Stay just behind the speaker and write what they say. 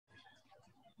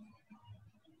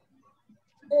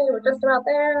Hey, we're just about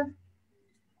there.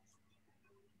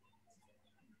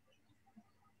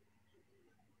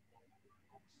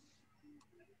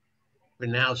 We're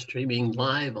now streaming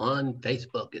live on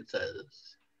Facebook, it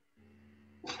says.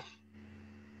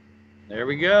 There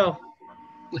we go.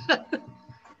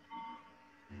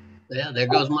 Yeah, there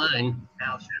goes mine.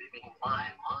 Now streaming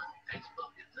live on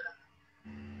Facebook, it says.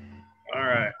 All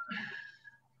right.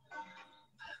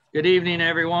 Good evening,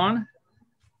 everyone.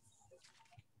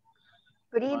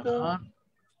 Good evening.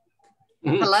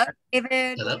 Hello,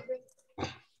 David. Hello.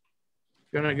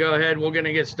 Gonna go ahead. We're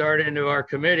gonna get started into our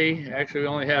committee. Actually, we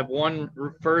only have one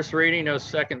first reading. No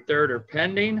second, third, or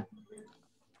pending.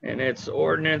 And it's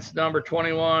ordinance number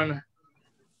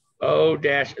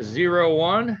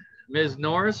 21-0-01. Ms.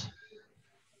 Norris.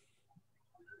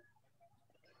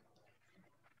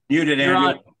 Muted,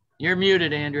 Andrew. You're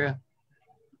muted, Andrea.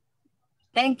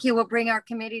 Thank you. We'll bring our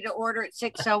committee to order at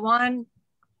 6:01.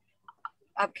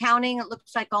 Counting, it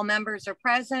looks like all members are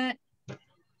present.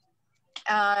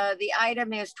 The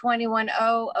item is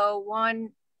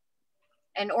 21-0-01,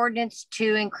 an ordinance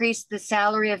to increase the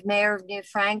salary of Mayor of New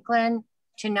Franklin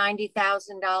to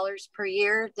 $90,000 per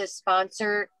year. The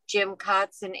sponsor, Jim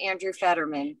Kotz and Andrew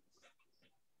Fetterman.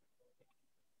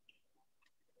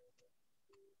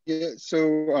 Yeah,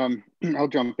 so I'll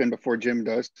jump in before Jim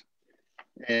does.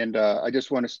 And I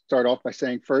just want to start off by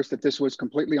saying first that this was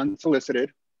completely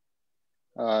unsolicited.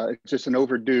 It's just an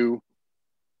overdue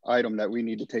item that we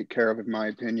need to take care of, in my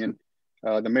opinion.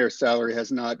 The mayor's salary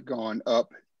has not gone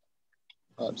up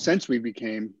since we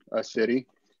became a city.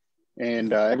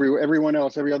 And everyone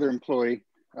else, every other employee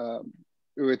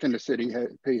within the city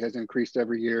pay has increased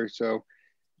every year, so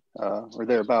or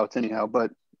thereabouts anyhow.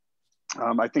 But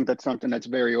I think that's something that's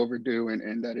very overdue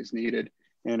and that is needed.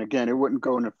 And again, it wouldn't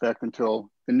go in effect until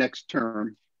the next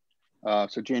term,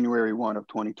 so January 1 of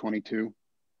 2022.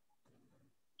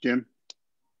 Jim?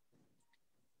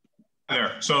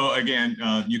 There. So again,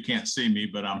 you can't see me,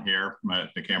 but I'm here.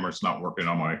 The camera's not working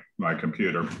on my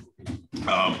computer.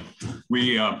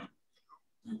 We've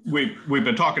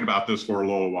been talking about this for a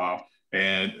little while,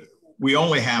 and we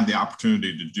only have the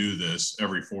opportunity to do this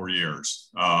every 4 years,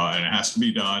 and it has to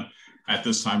be done at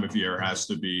this time of year. It has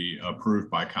to be approved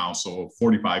by council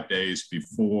 45 days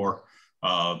before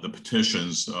the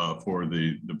petitions for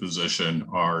the position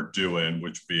are due in,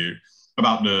 which would be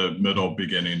about the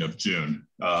beginning of June.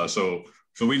 So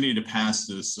we need to pass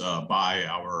this by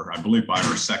I believe by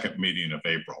our second meeting of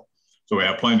April. So we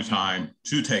have plenty of time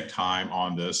to take time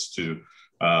on this to,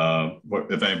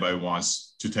 if anybody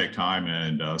wants to take time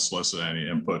and solicit any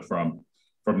input from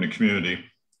the community.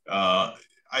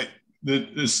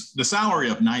 The salary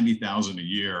of $90,000 a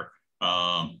year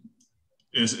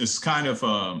is kind of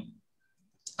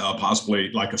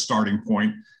possibly like a starting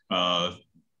point.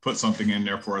 Put something in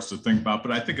there for us to think about,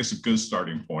 but I think it's a good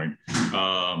starting point.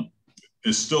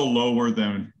 It's still lower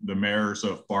than the mayors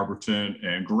of Barberton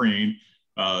and Greene,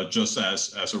 just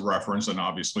as a reference, and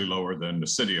obviously lower than the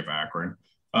city of Akron.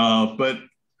 But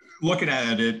looking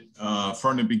at it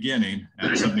from the beginning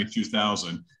at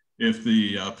 72,000, if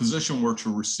the position were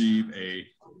to receive a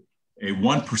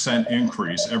 1%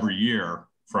 increase every year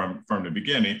from the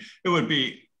beginning, it would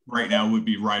be right now would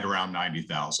be right around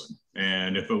 90,000.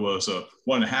 And if it was a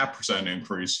 1.5%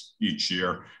 increase each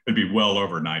year, it'd be well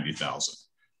over 90,000.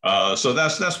 So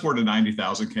that's where the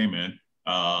 90,000 came in.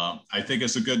 I think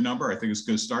it's a good number. I think it's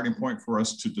a good starting point for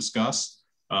us to discuss.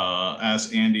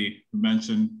 As Andy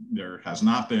mentioned, there has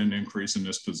not been an increase in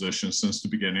this position since the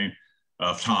beginning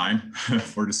of time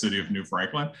for the city of New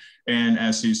Franklin. And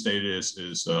as he stated,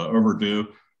 is overdue.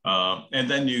 And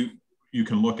then you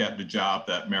can look at the job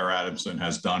that Mayor Adamson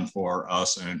has done for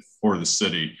us and for the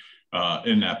city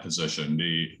in that position,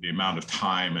 the amount of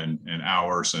time and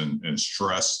hours and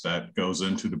stress that goes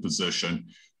into the position.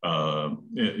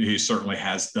 He certainly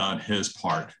has done his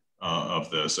part of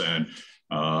this. And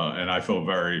I feel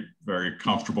very, very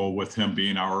comfortable with him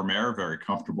being our mayor, very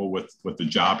comfortable with the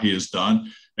job he has done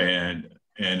and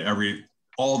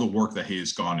all the work that he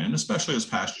has gone in, especially this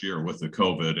past year with the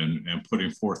COVID and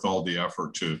putting forth all the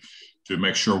effort to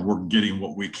make sure we're getting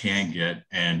what we can get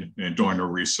and doing the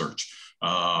research.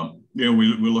 We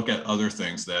look at other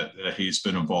things that he's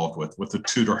been involved with the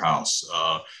Tudor House.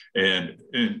 And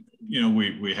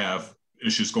we have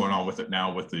issues going on with it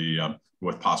now with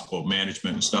possible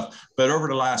management and stuff. But over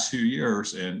the last few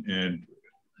years and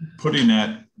putting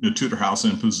the Tudor House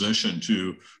in position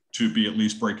to be at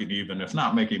least breaking even, if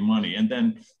not making money, and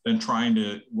then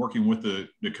working with the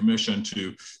commission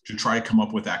to try to come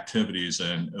up with activities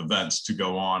and events to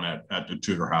go on at the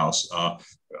Tudor House,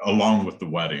 along with the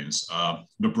weddings,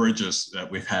 the bridges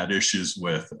that we've had issues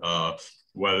with,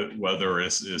 whether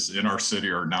it's in our city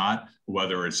or not,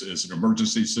 whether it's an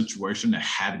emergency situation that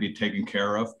had to be taken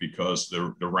care of because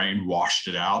the rain washed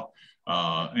it out,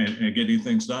 and getting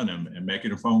things done and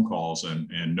making the phone calls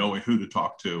and knowing who to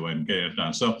talk to and getting it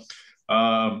done. So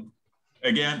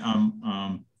again,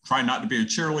 I'm trying not to be a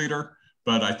cheerleader,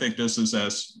 but I think this is,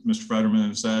 as Mr.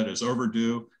 Fetterman said, is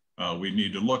overdue. We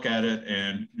need to look at it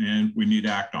and we need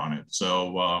to act on it.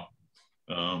 So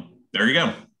there you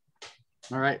go.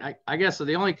 All right. I guess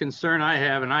the only concern I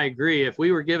have, and I agree, if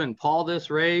we were giving Paul this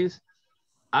raise,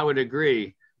 I would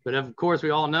agree. But of course,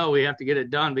 we all know we have to get it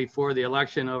done before the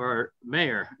election of our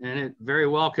mayor. And it very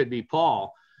well could be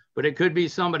Paul, but it could be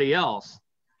somebody else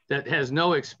that has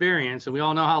no experience. And we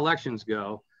all know how elections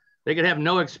go. They could have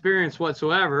no experience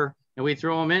whatsoever. And we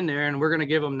throw them in there and we're going to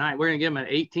give them an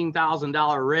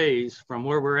 $18,000 raise from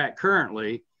where we're at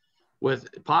currently with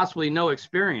possibly no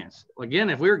experience. Again,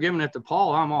 if we were giving it to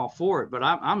Paul, I'm all for it, but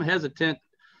I'm hesitant.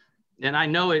 And I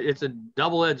know it's a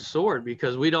double-edged sword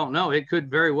because we don't know. It could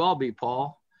very well be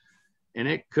Paul and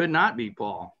it could not be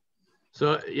Paul.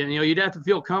 So, you'd have to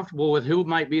feel comfortable with who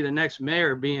might be the next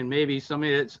mayor being maybe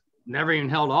somebody that's never even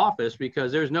held office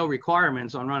because there's no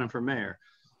requirements on running for mayor.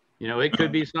 It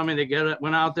could be somebody that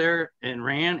went out there and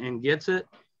ran and gets it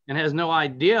and has no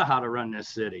idea how to run this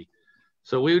city.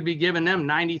 So we would be giving them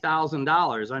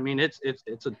 $90,000. I mean,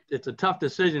 it's a tough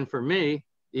decision for me,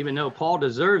 even though Paul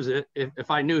deserves it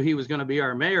if I knew he was going to be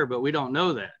our mayor, but we don't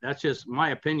know that. That's just my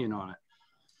opinion on it.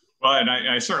 Well, and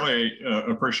I certainly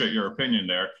appreciate your opinion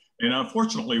there. And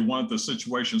unfortunately, one of the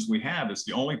situations we have is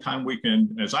the only time we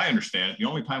can, as I understand it, the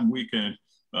only time we can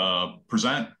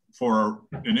present for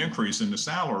an increase in the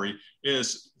salary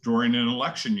is during an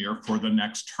election year for the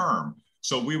next term.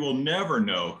 So we will never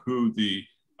know who the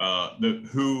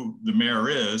mayor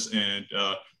is. And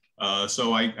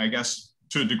so I guess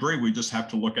to a degree, we just have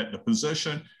to look at the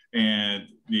position and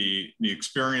the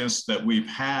experience that we've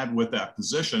had with that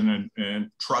position and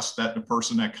trust that the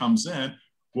person that comes in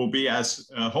will be as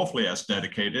hopefully as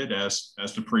dedicated as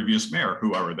the previous mayor,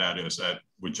 whoever that is at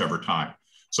whichever time.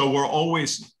 So we'll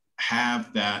always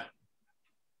have that,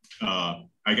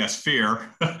 I guess, fear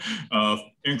of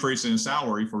increasing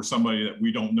salary for somebody that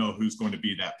we don't know who's going to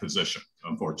be that position,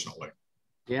 unfortunately.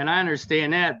 Yeah, and I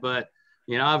understand that, but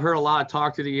I've heard a lot of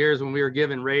talk through the years when we were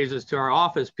giving raises to our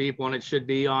office people, and it should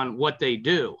be on what they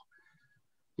do,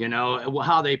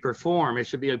 how they perform. It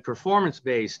should be a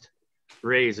performance-based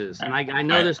raises. And I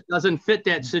know this doesn't fit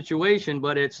that situation,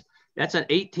 but that's an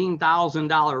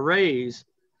 $18,000 raise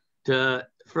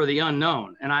for the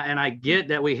unknown. And I get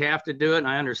that we have to do it, and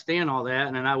I understand all that.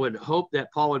 And I would hope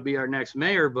that Paul would be our next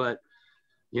mayor, but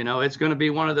it's going to be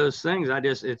one of those things.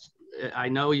 I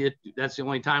know that's the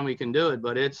only time we can do it,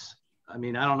 but I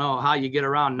don't know how you get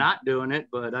around not doing it,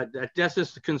 but that's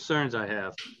just the concerns I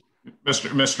have.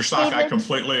 Mr. Stock, I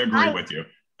completely agree with you.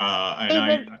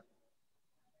 And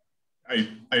I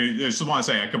just want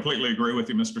to say, I completely agree with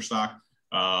you, Mr. Stock.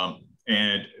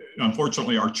 And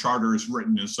unfortunately, our charter is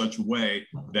written in such a way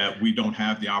that we don't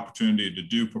have the opportunity to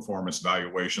do performance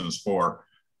evaluations for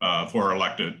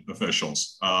elected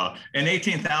officials. And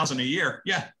 $18,000 a year,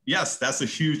 yes, that's a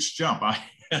huge jump.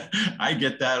 I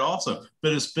get that also.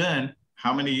 But it's been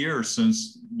how many years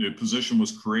since the position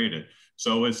was created?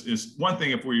 So it's one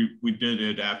thing if we did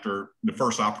it after the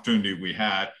first opportunity we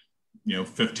had,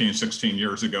 15, 16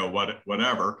 years ago,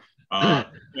 whatever.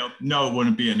 No, it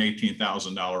wouldn't be an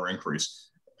 $18,000 increase.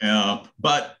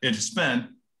 But it's been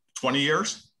 20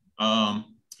 years.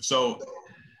 So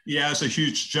yeah, it's a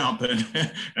huge jump,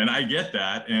 and I get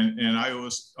that, and I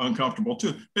was uncomfortable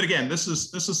too. But again, this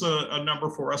is a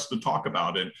number for us to talk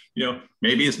about, and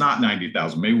maybe it's not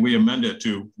 90,000. Maybe we amend it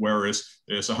to where it's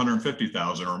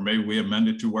 150,000, or maybe we amend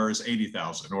it to where it's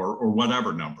 80,000, or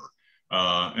whatever number.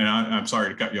 And I'm sorry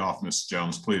to cut you off, Ms.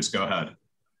 Jones. Please go ahead.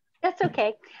 That's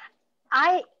okay.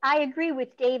 I agree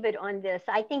with David on this.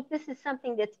 I think this is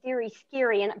something that's very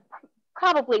scary, and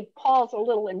probably Paul's a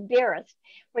little embarrassed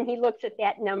when he looks at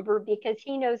that number because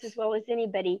he knows as well as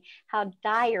anybody how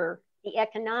dire the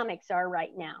economics are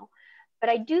right now. But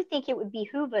I do think it would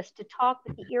behoove us to talk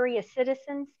with the area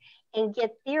citizens and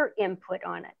get their input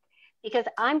on it. Because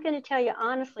I'm going to tell you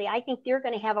honestly, I think they're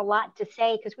going to have a lot to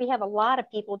say because we have a lot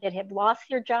of people that have lost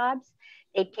their jobs.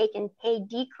 They've taken pay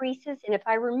decreases. And if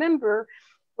I remember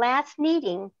last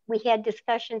meeting, we had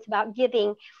discussions about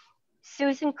giving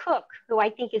Susan Cook, who I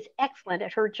think is excellent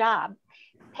at her job,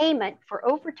 payment for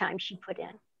overtime she put in.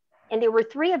 And there were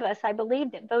 3 of us, I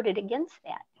believe, that voted against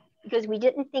that because we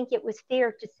didn't think it was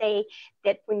fair to say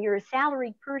that when you're a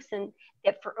salaried person,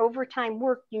 that for overtime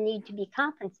work, you need to be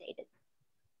compensated.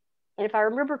 And if I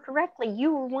remember correctly,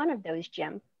 you were one of those,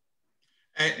 Jim.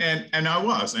 And I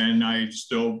was, and I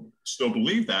still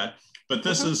believe that. But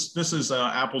this is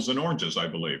apples and oranges, I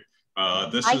believe.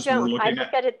 This I is we're don't. looking I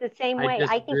look at it the same way.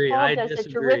 I think Paul I does a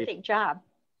disagree. terrific job.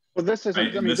 Well, this isn't,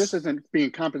 Right, I mean, this isn't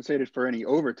being compensated for any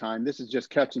overtime. This is just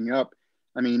catching up.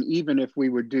 I mean, even if we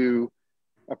would do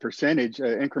a percentage,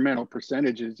 incremental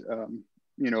percentages,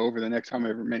 you know, over the next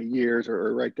however many years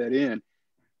or write that in.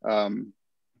 I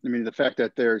mean, the fact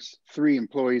that there's 3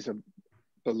 employees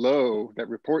below that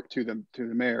report to the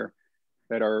mayor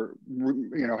that are,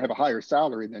 you know, have a higher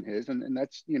salary than his. And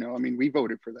that's, you know, I mean, we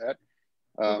voted for that.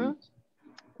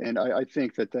 And I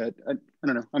think that I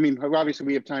don't know. I mean, obviously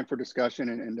we have time for discussion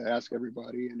and to ask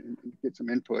everybody and get some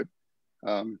input.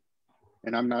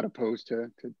 And I'm not opposed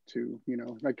to you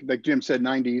know, like Jim said,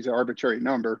 90 is an arbitrary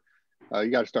number.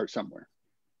 You got to start somewhere.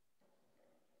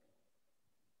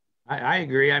 I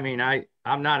agree. I mean,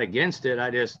 I'm not against it.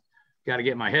 I just got to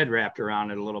get my head wrapped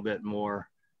around it a little bit more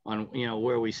on, you know,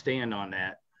 where we stand on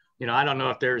that. You know, I don't know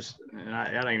if there's, and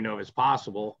I don't even know if it's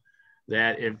possible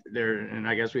that if there, and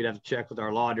I guess we'd have to check with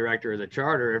our law director of the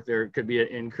charter, if there could be an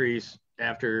increase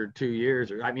after 2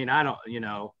 years, or, I mean, I don't, you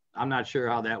know, I'm not sure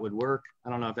how that would work. I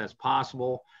don't know if that's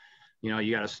possible. You know,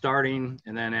 you got a starting,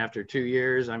 and then after 2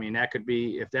 years, I mean, that could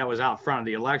be, if that was out front of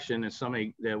the election and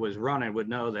somebody that was running would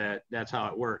know that that's how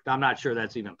it worked. I'm not sure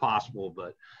that's even possible,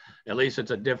 but at least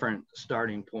it's a different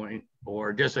starting point,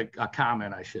 or just a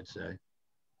comment, I should say.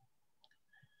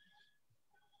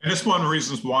 And it's one of the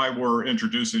reasons why we're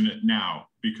introducing it now,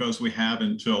 because we have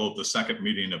until the second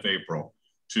meeting of April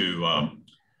to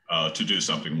do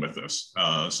something with this.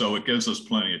 So it gives us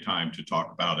plenty of time to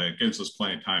talk about it. It gives us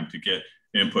plenty of time to get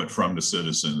input from the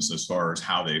citizens as far as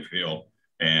how they feel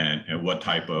and what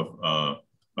type of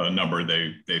number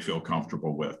they feel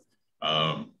comfortable with.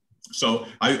 So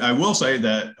I will say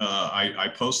that I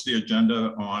post the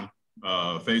agenda on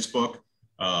Facebook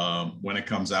when it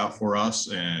comes out for us,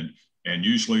 and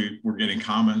usually we're getting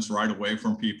comments right away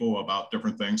from people about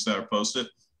different things that are posted.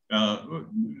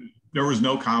 There was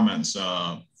no comments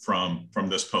from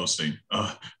this posting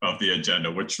of the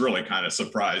agenda, which really kind of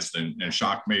surprised and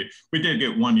shocked me. We did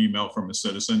get one email from a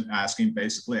citizen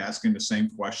basically asking the same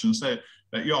questions that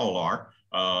y'all are.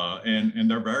 And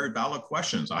they're very valid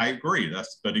questions. I agree.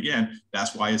 But again,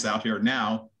 that's why it's out here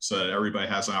now, so that everybody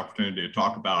has an opportunity to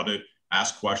talk about it,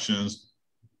 ask questions,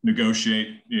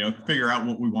 negotiate, you know, figure out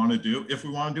what we want to do, if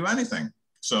we want to do anything.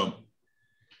 So.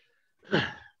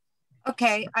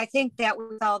 Okay, I think that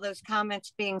with all those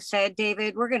comments being said,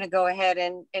 David, we're going to go ahead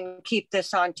and keep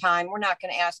this on time. We're not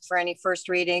going to ask for any first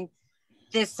reading.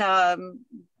 This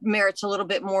merits a little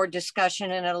bit more discussion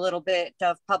and a little bit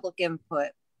of public input.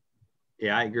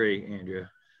 Yeah, I agree, Andrea.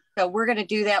 So we're going to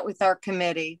do that with our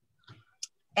committee.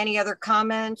 Any other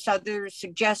comments, other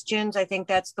suggestions? I think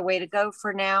that's the way to go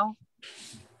for now.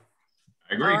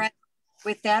 I agree. All right.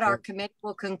 With that, our committee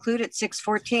will conclude at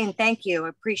 6:14. Thank you.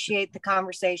 Appreciate the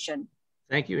conversation.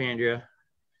 Thank you, Andrea.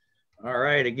 All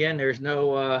right. Again, there's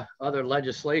no other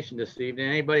legislation this evening.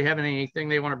 Anybody have anything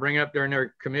they want to bring up during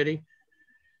their committee?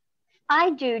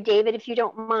 I do, David, if you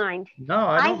don't mind. No,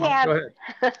 I don't. Go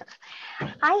ahead.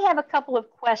 I have a couple of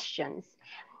questions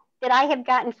that I have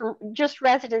gotten from just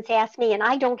residents ask me, and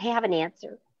I don't have an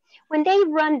answer. When they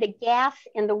run the gas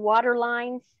and the water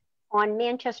lines on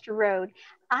Manchester Road,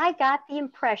 I got the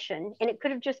impression, and it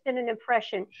could have just been an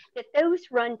impression, that those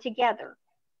run together.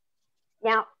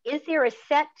 Now, is there a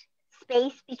set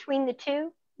space between the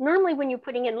two? Normally when you're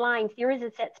putting in lines, there is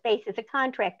a set space. As a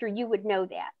contractor, you would know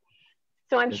that.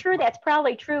 So I'm sure that's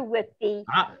probably true with the...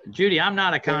 Judy, I'm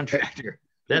not a contractor.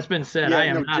 That's been said. Yeah, I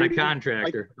am not Judy, a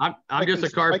contractor. I'm just a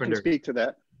carpenter. I can speak to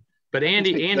that. But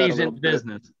Andy's in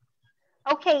business.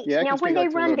 Okay, Yeah, now when they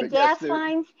run the gas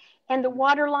lines and the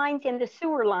water lines and the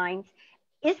sewer lines,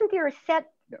 isn't there a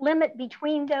set limit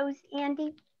between those,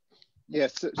 Andy?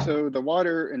 Yes, so the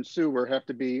water and sewer have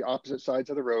to be opposite sides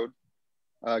of the road.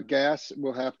 Gas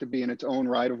will have to be in its own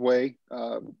right of way,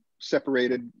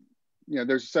 separated. You know,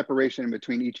 there's a separation in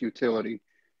between each utility.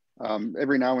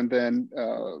 Every now and then,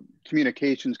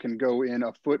 communications can go in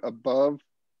a foot above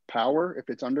power if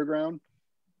it's underground.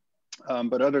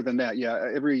 But other than that, yeah,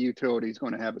 every utility is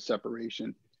going to have a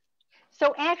separation.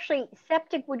 So actually,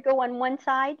 septic would go on one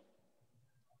side?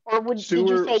 Or would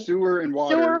sewer and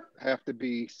water have to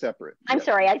be separate? I'm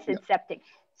sorry, I said septic.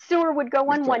 Sewer would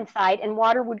go on one side and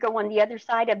water would go on the other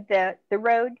side of the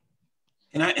road?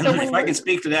 And if I can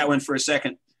speak to that one for a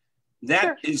second,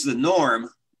 that is the norm.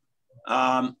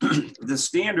 The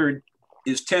standard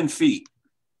is 10 feet.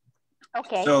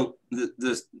 Okay. So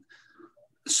the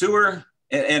sewer,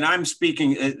 and I'm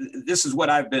speaking, this is what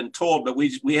I've been told, but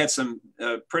we had some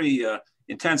pretty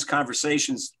intense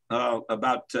conversations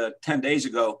about 10 days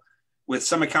ago with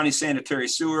Summit County Sanitary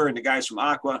Sewer and the guys from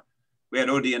Aqua. We had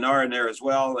ODNR in there as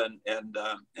well, and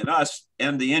us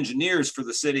and the engineers for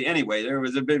the city. Anyway, there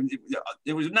was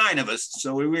 9 of us,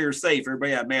 so we were safe.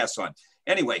 Everybody had masks on.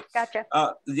 Anyway, Gotcha.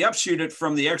 The upshoot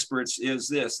from the experts is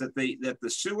this: that the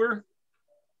sewer,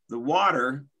 the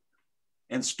water,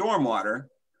 and stormwater,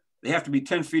 they have to be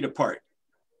 10 feet apart.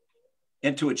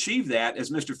 And to achieve that,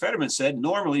 as Mr. Fetterman said,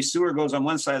 normally sewer goes on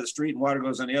one side of the street and water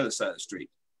goes on the other side of the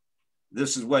street.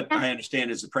 This is what I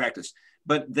understand is the practice.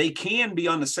 But they can be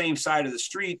on the same side of the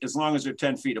street as long as they're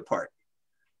 10 feet apart.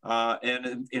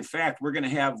 And in fact, we're going to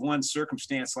have one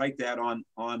circumstance like that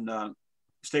on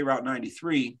State Route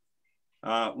 93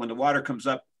 when the water comes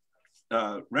up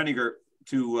Renninger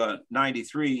to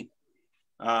 93.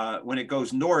 When it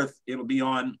goes north, it'll be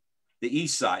on the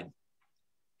east side.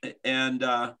 And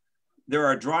there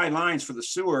are dry lines for the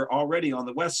sewer already on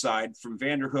the west side from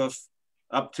Vanderhoof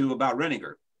up to about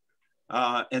Renninger.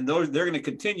 And they're going to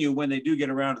continue when they do get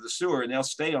around to the sewer, and they'll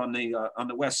stay on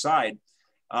the west side.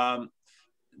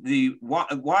 The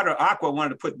Water Aqua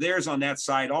wanted to put theirs on that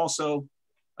side also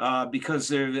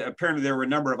because apparently there were a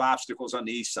number of obstacles on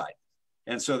the east side.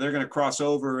 And so they're going to cross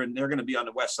over and they're going to be on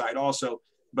the west side also,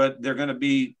 but they're going to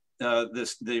be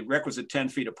the requisite 10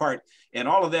 feet apart. And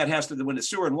all of that has to, when the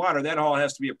sewer and water, that all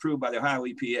has to be approved by the Ohio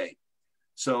EPA.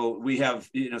 So we have,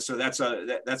 so that's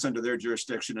under their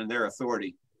jurisdiction and their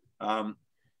authority. But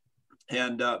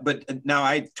now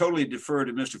I totally defer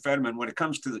to Mr. Fetterman when it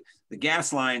comes to the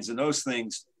gas lines and those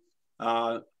things.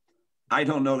 I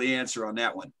don't know the answer on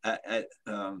that one.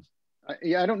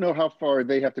 Yeah, I don't know how far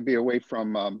they have to be away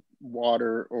from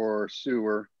water or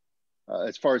sewer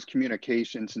as far as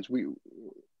communication, since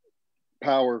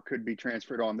power could be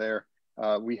transferred on there.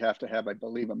 We have to have, I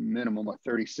believe, a minimum of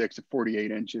 36 to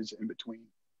 48 inches in between.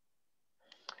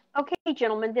 Okay,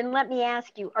 gentlemen, then let me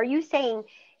ask you, are you saying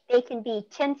they can be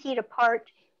 10 feet apart?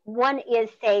 One is,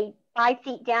 say, 5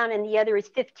 feet down and the other is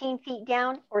 15 feet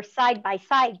down, or side by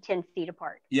side 10 feet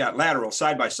apart? Yeah, lateral,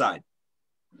 side by side.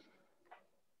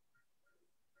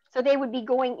 So they would be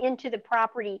going into the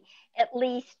property at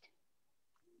least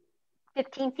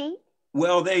 15 feet?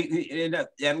 Well,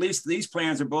 at least these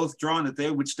plans are both drawn that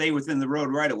they would stay within the road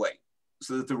right away,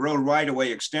 so that the road right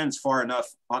away extends far enough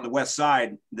on the west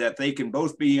side that they can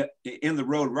both be in the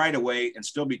road right away and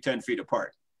still be 10 feet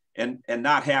apart, and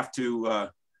not have to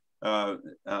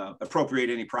appropriate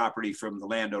any property from the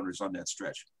landowners on that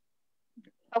stretch.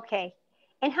 Okay,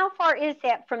 and how far is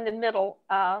that from the middle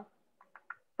line?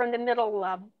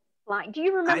 Do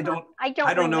you remember?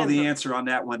 I don't know the answer on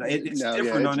that one. It's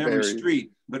different on every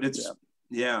street, but it's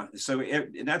yeah. So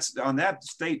that's on that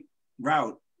state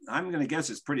route. I'm going to guess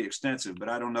it's pretty extensive, but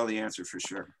I don't know the answer for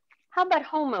sure. How about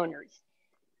homeowners?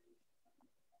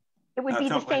 It would be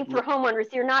the same for homeowners.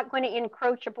 They're not going to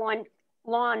encroach upon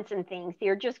lawns and things.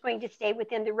 They're just going to stay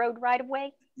within the road right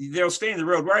away. They'll stay in the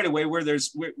road right away.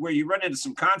 Where you run into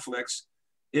some conflicts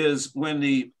is when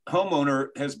the homeowner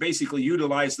has basically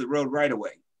utilized the road right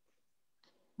away,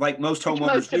 like most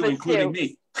homeowners do, including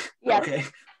me. Yes. Okay,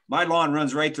 my lawn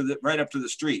runs right up to the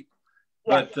street.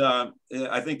 Yes. But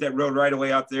I think that road right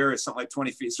away out there is something like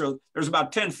 20 feet. So there's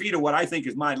about 10 feet of what I think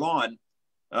is my lawn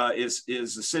is the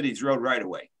city's road right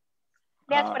away.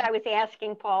 That's what I was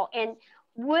asking, Paul. And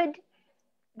would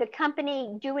the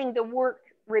company doing the work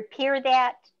repair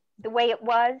that the way it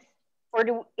was?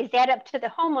 Or is that up to the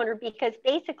homeowner? Because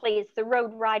basically it's the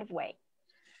road right of way.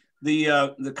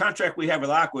 The contract we have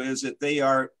with Aqua is that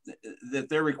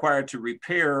they're required to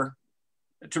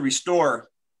restore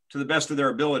to the best of their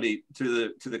ability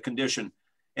to the condition.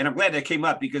 And I'm glad that came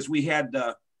up because we got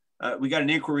an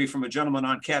inquiry from a gentleman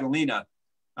on Catalina.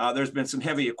 There's been some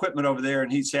heavy equipment over there,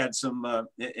 and he's had some,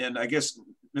 and I guess,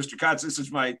 Mr. Kotz, this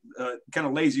is my kind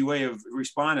of lazy way of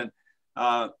responding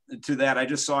to that. I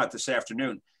just saw it this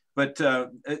afternoon. But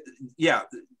yeah,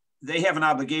 they have an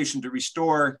obligation to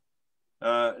restore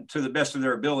to the best of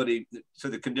their ability to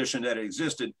the condition that it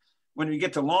existed. When we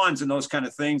get to lawns and those kind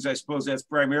of things, I suppose that's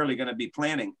primarily going to be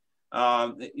planning.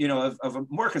 Of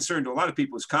more concern to a lot of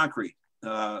people is concrete.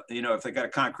 If they got a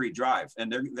concrete drive,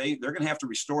 and they're going to have to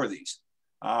restore these.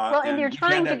 And they're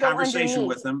trying to go conversation underneath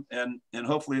with them, and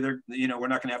hopefully we're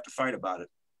not going to have to fight about it.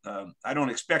 I don't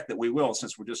expect that we will,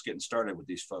 since we're just getting started with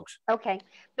these folks. Okay,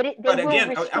 but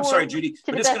again, I'm sorry, Judy,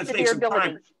 but it's going to take some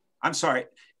time. I'm sorry.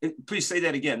 Please say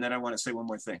that again. Then I want to say one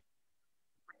more thing.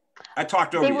 I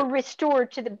talked over. They will restore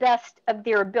to the best of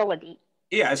their ability.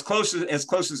 Yeah, as close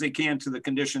as they can to the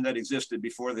condition that existed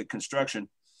before the construction.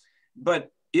 But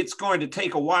it's going to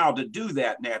take a while to do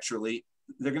that. Naturally,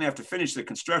 they're going to have to finish the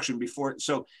construction before.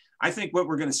 So I think what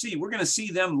we're going to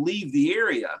see them leave the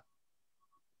area,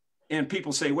 and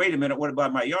people say, "Wait a minute, what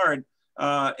about my yard?"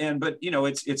 But you know,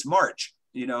 it's March,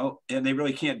 you know, and they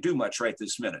really can't do much right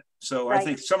this minute. So Right. I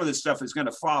think some of this stuff is going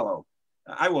to follow.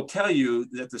 I will tell you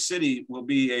that the city will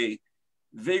be a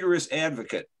vigorous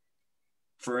advocate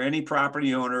for any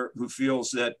property owner who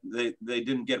feels that they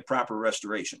didn't get proper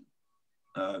restoration.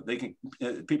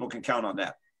 People can count on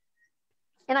that.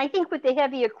 And I think with the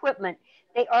heavy equipment,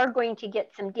 they are going to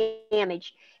get some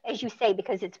damage, as you say,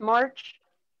 because it's March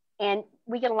and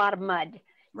we get a lot of mud.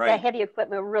 Right. That heavy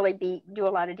equipment will really do a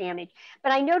lot of damage.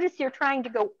 But I notice they're trying to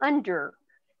go under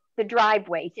the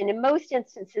driveways. And in most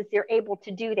instances, they're able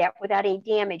to do that without any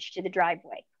damage to the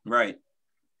driveway. Right.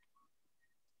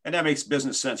 And that makes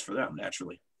business sense for them,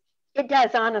 naturally. It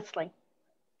does, honestly.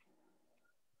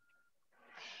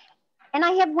 And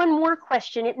I have one more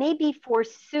question. It may be for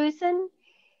Susan.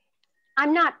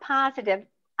 I'm not positive.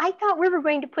 I thought we were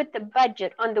going to put the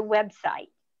budget on the website.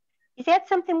 Is that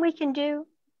something we can do?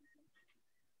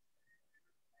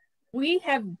 We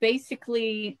have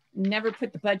basically never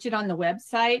put the budget on the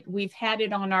website. We've had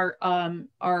it on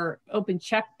our open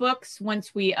checkbooks.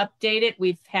 Once we update it,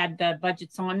 we've had the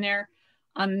budgets on there.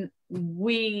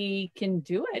 We can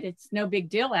do it. It's no big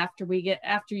deal.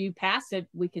 After you pass it,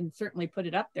 we can certainly put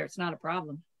it up there. It's not a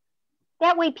problem.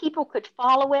 That way people could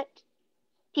follow it,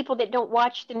 people that don't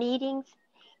watch the meetings,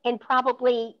 and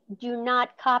probably do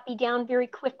not copy down very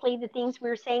quickly the things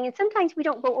we're saying. And sometimes we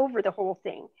don't go over the whole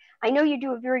thing. I know you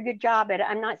do a very good job at it.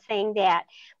 I'm not saying that.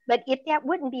 But if that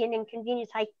wouldn't be an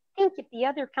inconvenience, I think if the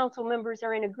other council members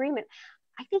are in agreement,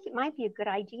 I think it might be a good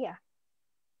idea.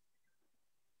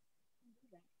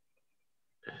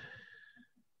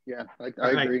 Yeah, I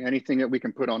agree. Anything that we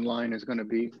can put online is going to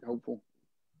be helpful.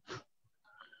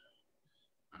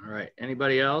 All right.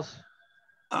 Anybody else?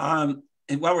 And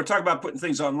while we're talking about putting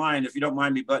things online, if you don't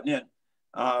mind me butting in,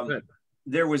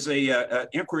 there was a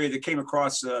inquiry that came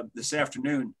across this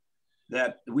afternoon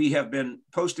that we have been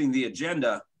posting the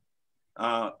agenda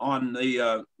on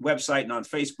the website and on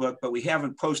Facebook, but we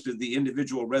haven't posted the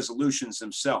individual resolutions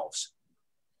themselves.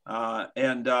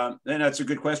 And that's a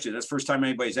good question. That's the first time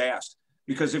anybody's asked,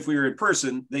 because if we were in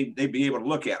person, they'd be able to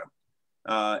look at them,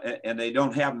 and they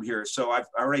don't have them here. So I've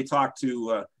already talked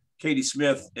to Katie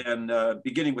Smith, and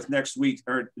beginning with next week,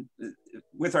 or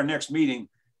with our next meeting,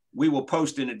 we will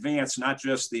post in advance, not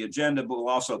just the agenda, but we'll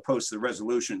also post the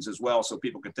resolutions as well, so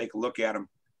people can take a look at them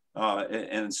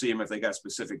and see them if they got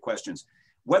specific questions.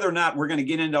 Whether or not we're going to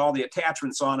get into all the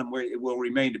attachments on them, it will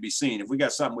remain to be seen. If we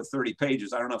got something with 30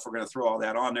 pages, I don't know if we're going to throw all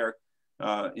that on there.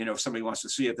 You know, if somebody wants to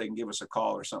see it, they can give us a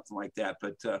call or something like that.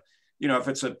 But you know, if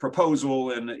it's a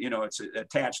proposal and, you know, it's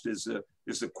attached as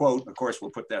the quote, of course,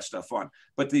 we'll put that stuff on.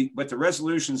 But the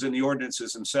resolutions and the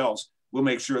ordinances themselves, we'll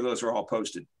make sure those are all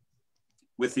posted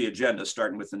with the agenda,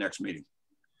 starting with the next meeting.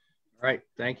 All right.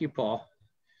 Thank you, Paul.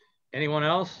 Anyone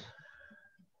else?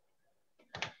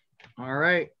 All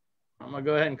right. I'm going to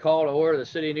go ahead and call to order the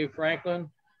City of New Franklin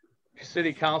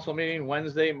City Council meeting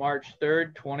Wednesday, March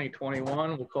 3rd,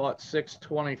 2021. We'll call it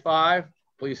 6:25.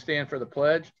 Please stand for the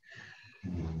pledge.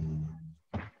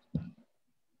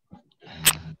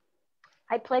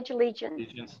 I pledge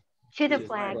allegiance to the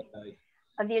flag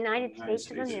of the United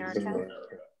States of America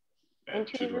and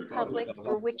to the republic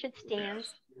for which it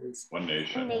stands, one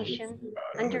nation,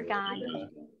 under God,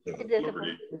 indivisible,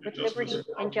 with liberty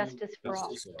and justice for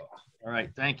all. All right,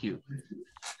 thank you.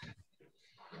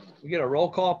 We get a roll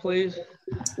call, please.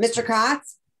 Mr.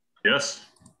 Cox? Yes.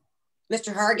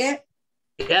 Mr. Hargett?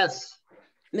 Yes.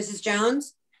 Mrs.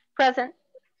 Jones? Present.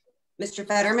 Mr.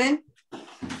 Fetterman?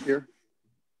 Here.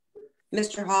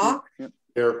 Mr. Hawk? Yep.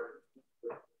 Here.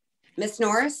 Miss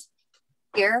Norris?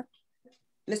 Here.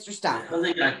 Mr. Stock? I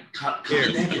think I caught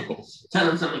nickels. Tell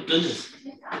him something goodness.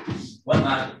 What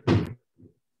about it?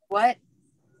 What?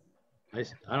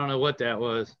 I don't know what that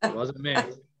was. It wasn't me.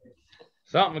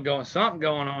 Something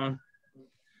going on.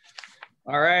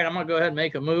 All right, I'm gonna go ahead and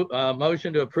make a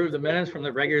motion to approve the minutes from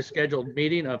the regular scheduled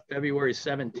meeting of February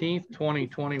 17th,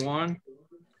 2021.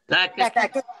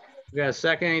 Second. We got a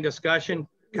second. Any discussion,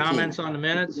 comments on the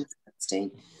minutes?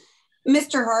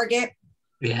 Mr. Hargett?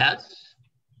 Yes.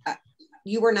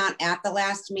 You were not at the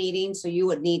last meeting, so you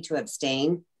would need to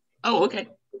abstain. Oh, okay.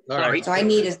 Sorry. So I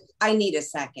need a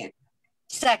second.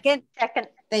 Second.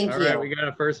 Thank you. All right, we got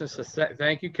a first and second.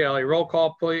 Thank you, Kelly. Roll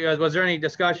call, please. Was there any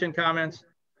discussion, comments?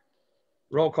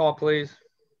 Roll call, please.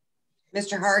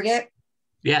 Mr. Hargett?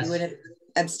 Yes. You would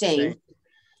abstain.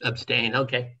 Abstain.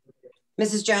 Okay.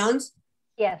 Mrs. Jones?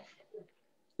 Yes.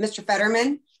 Mr.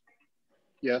 Fetterman?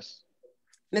 Yes.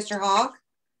 Mr. Hawk?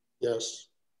 Yes.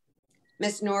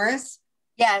 Miss Norris?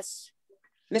 Yes.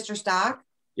 Mr. Stock?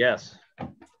 Yes.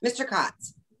 Mr.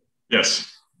 Kotz.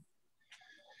 Yes.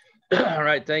 All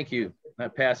right, thank you.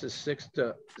 That passes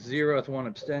 6-0 with one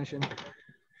abstention.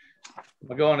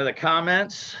 We'll go into the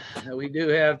comments. We do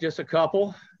have just a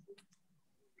couple.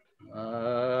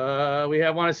 We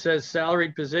have one that says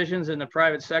salaried positions in the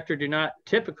private sector do not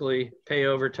typically pay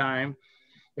overtime.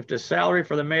 If the salary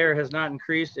for the mayor has not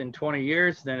increased in 20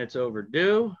 years, then it's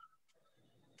overdue.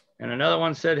 And another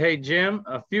one said, hey, Jim,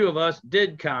 a few of us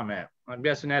did comment. I'm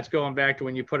guessing that's going back to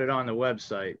when you put it on the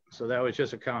website. So that was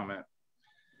just a comment.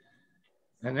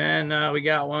 And then we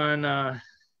got one,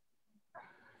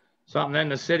 something then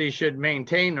the city should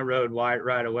maintain the road wide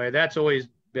right away. That's always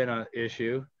been an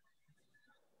issue.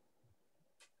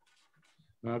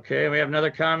 Okay, we have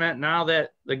another comment. Now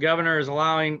that the governor is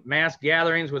allowing mass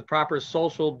gatherings with proper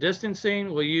social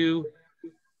distancing, will you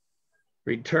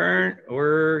return,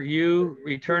 or you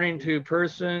returning to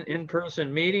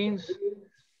in-person meetings?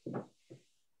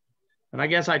 And I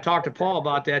guess I talked to Paul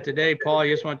about that today. Paul,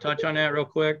 you just want to touch on that real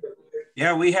quick?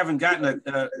 Yeah, we haven't gotten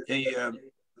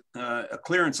a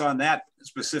clearance on that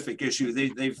specific issue.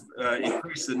 They've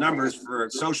increased the numbers for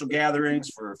social gatherings,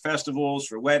 for festivals,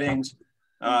 for weddings,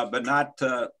 but not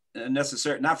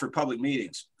not for public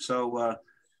meetings. So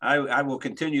I will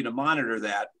continue to monitor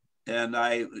that. And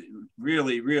I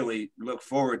really, really look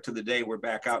forward to the day we're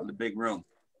back out in the big room.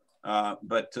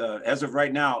 But as of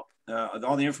right now,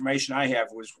 all the information I have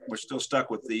we're still stuck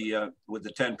with the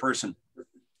 10-person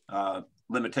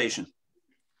limitation.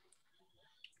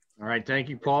 All right, thank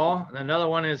you, Paul. And another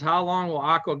one is, how long will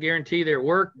Aqua guarantee their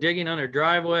work digging under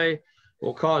driveway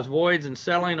will cause voids and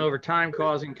settling over time,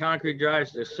 causing concrete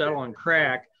drives to settle and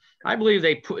crack? I believe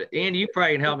they put, Andy, you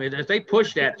probably can help me with this. They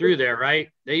push that through there,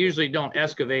 right? They usually don't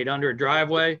excavate under a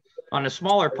driveway. On a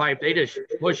smaller pipe, they just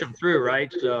push them through,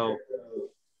 right? So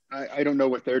I don't know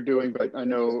what they're doing, but I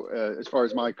know as far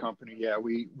as my company, yeah,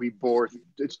 we bore,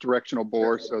 it's directional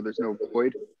bore, so there's no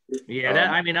void. Yeah,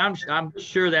 that, I mean, I'm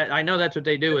sure that, I know that's what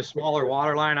they do with smaller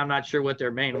water line. I'm not sure what their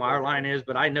main water line is,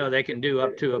 but I know they can do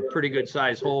up to a pretty good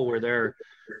size hole where they're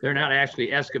not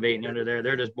actually excavating under there.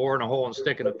 They're just boring a hole and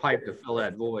sticking a pipe to fill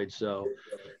that void. So,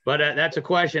 but that's a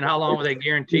question. How long will they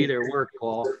guarantee their work,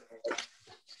 Paul?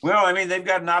 Well, I mean, they've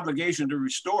got an obligation to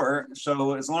restore.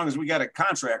 So as long as we got a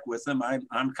contract with them,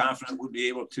 I'm confident we'll be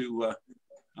able to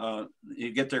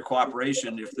get their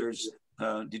cooperation if there's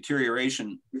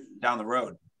deterioration down the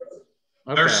road.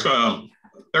 Okay.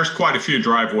 There's quite a few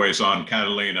driveways on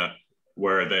Catalina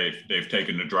where they've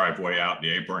taken the driveway out,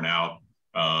 the apron out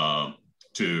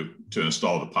to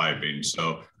install the piping.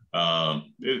 So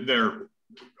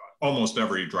almost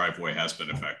every driveway has been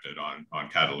affected on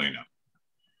Catalina.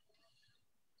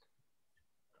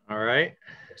 All right.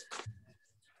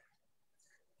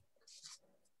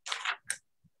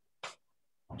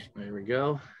 There we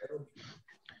go.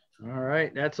 All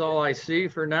right, that's all I see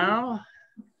for now.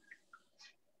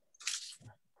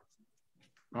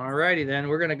 All righty, then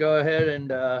we're going to go ahead and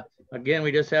again,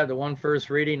 we just have the one first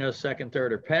reading, no second,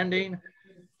 third, or pending.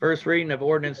 First reading of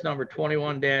ordinance number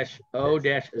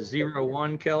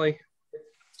 21-0-01, Kelly.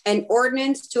 An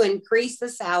ordinance to increase the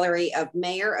salary of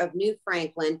Mayor of New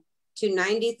Franklin to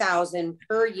 $90,000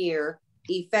 per year,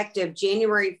 effective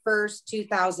January 1st,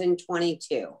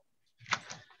 2022.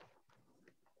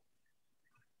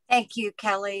 Thank you,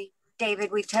 Kelly.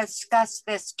 David, we discussed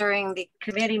this during the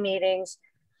committee meetings,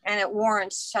 and it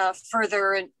warrants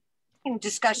further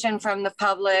discussion from the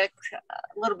public,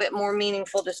 a little bit more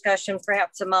meaningful discussion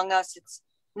perhaps among us. It's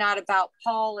not about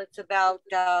Paul, it's about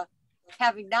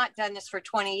having not done this for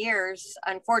 20 years.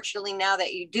 Unfortunately, now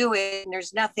that you do it, and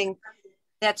there's nothing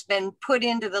that's been put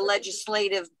into the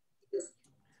legislative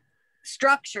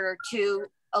structure to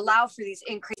allow for these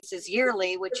increases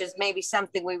yearly, which is maybe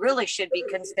something we really should be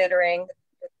considering.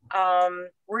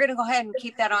 We're going to go ahead and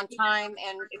keep that on time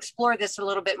and explore this a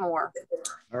little bit more.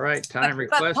 All right, time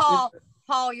requested. But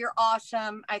Paul, you're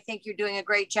awesome. I think you're doing a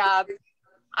great job.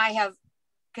 I have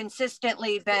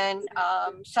consistently been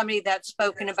somebody that's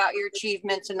spoken about your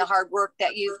achievements and the hard work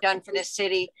that you've done for this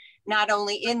city, not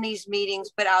only in these meetings,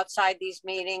 but outside these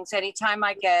meetings. Anytime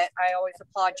I always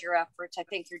applaud your efforts. I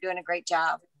think you're doing a great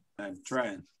job. I'm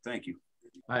trying. Thank you.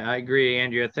 I agree,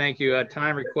 Andrea. Thank you.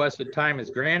 Time requested, time is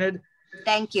granted.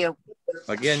 Thank you.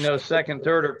 Again, no second,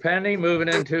 third, or pending. Moving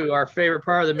into our favorite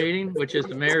part of the meeting, which is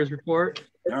the mayor's report.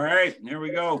 All right, here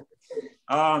we go.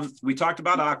 We talked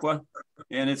about Aqua,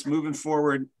 and it's moving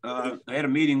forward. I had a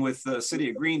meeting with the City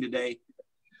of Green today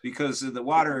because the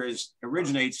water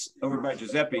originates over by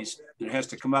Giuseppe's. It has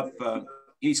to come up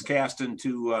East Caston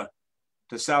to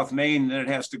South Main, then it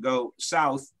has to go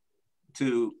south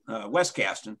to West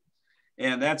Caston.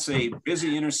 And that's a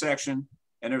busy intersection.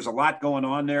 and there's a lot going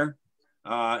on there.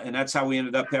 And that's how we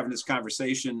ended up having this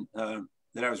conversation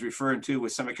that I was referring to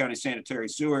with Summit County Sanitary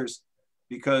Sewers,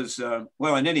 because,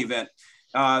 well, in any event,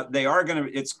 they're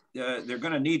going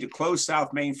to need to close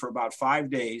South Main for about 5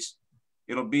 days.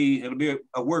 It'll be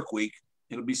a work week.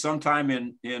 It'll be sometime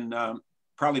in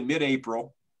probably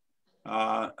mid-April.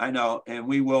 I know, and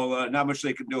we will, not much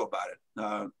they can do about it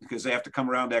because they have to come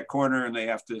around that corner, and they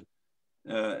have to,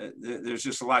 there's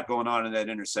just a lot going on in that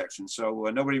intersection. So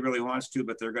nobody really wants to,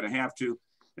 but they're going to have to.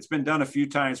 It's been done a few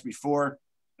times before.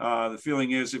 The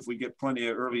feeling is if we get plenty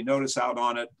of early notice out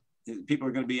on it, people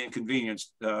are going to be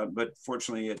inconvenienced. But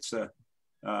fortunately, it's there's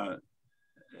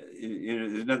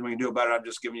nothing we can do about it. I'm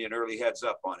just giving you an early heads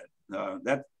up on it.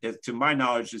 That, to my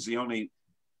knowledge, is the only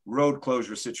road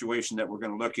closure situation that we're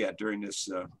going to look at during this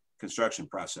construction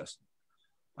process.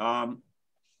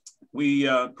 We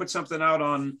put something out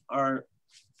on our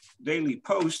daily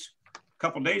post a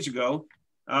couple days ago.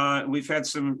 We've had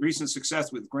some recent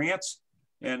success with grants.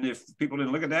 And if people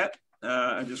didn't look at that,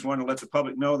 I just want to let the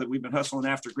public know that we've been hustling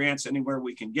after grants anywhere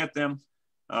we can get them.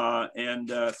 And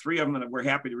 3 of them that we're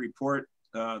happy to report.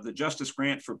 The Justice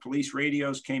Grant for police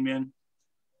radios came in,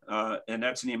 and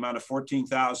that's in the amount of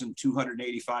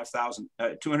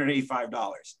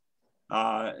 $14,285.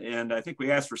 And I think we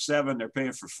asked for 7, they're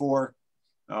paying for 4.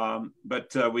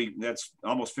 But that's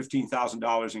almost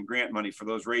 $15,000 in grant money for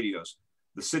those radios.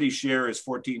 The city share is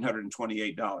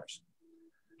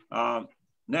 $1,428.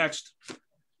 Next,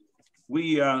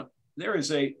 I'm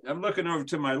looking over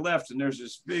to my left, and there's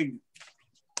this big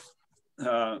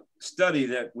study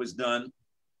that was done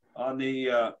on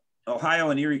the Ohio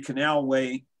and Erie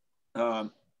Canalway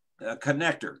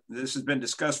connector. This has been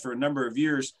discussed for a number of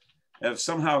years of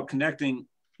somehow connecting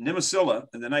Nemesilla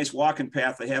and the nice walking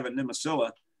path they have at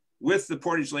Nemesilla with the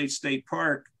Portage Lake State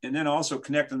Park, and then also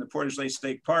connecting the Portage Lake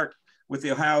State Park with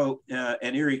the Ohio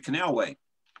and Erie Canalway,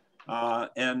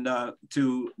 and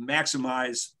to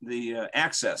maximize the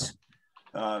access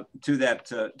to that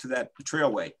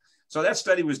trailway. So that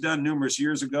study was done numerous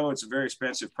years ago. It's a very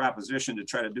expensive proposition to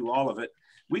try to do all of it.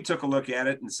 We took a look at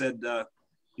it and said,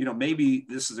 maybe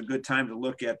this is a good time to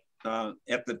look at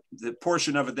the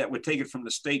portion of it that would take it from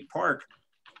the state park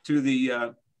to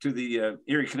the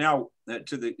Erie Canal,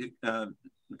 to the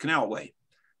Canalway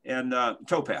and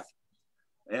towpath.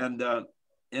 And the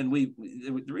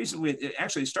reason we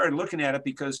actually started looking at it,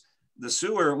 because the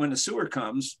sewer, when the sewer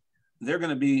comes, they're going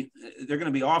to be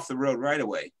off the road right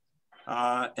away,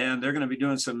 and they're going to be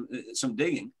doing some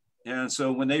digging. And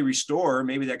so when they restore,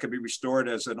 maybe that could be restored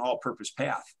as an all-purpose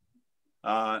path,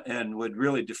 and would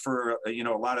really defer, a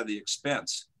lot of the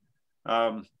expense.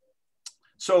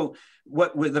 So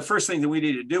the first thing that we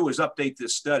needed to do was update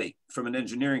this study from an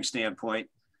engineering standpoint.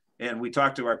 And we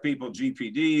talked to our people,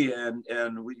 GPD,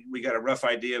 and we got a rough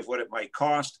idea of what it might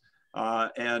cost.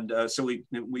 So we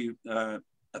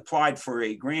applied for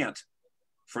a grant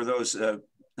for those,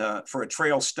 for a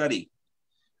trail study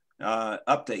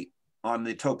update on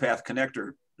the towpath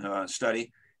connector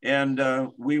study. And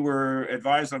we were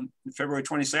advised on February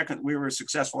 22nd, we were a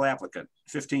successful applicant,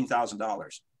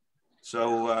 $15,000.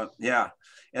 So yeah,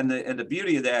 and the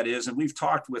beauty of that is, and we've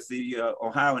talked with the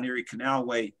Ohio and Erie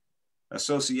Canalway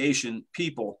Association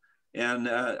people, and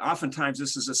oftentimes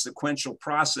this is a sequential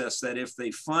process that if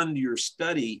they fund your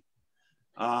study,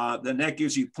 then that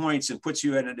gives you points and puts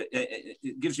you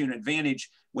it gives you an advantage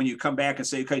when you come back and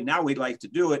say, okay, now we'd like to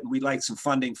do it, and we'd like some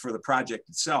funding for the project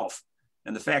itself.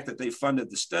 And the fact that they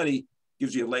funded the study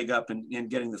gives you a leg up in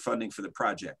getting the funding for the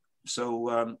project.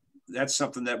 So that's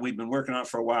something that we've been working on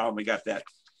for a while, and we got that.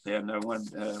 And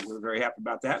we're very happy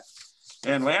about that.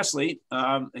 And lastly,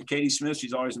 and Katie Smith,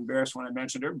 she's always embarrassed when I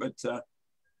mentioned her, but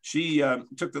she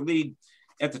took the lead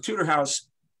at the Tudor House.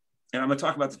 And I'm going to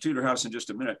talk about the Tudor House in just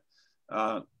a minute.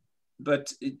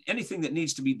 But anything that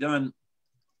needs to be done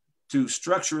to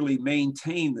structurally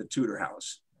maintain the Tudor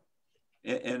House.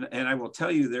 And I will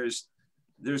tell you, there's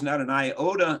not an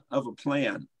iota of a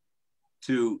plan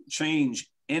to change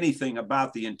anything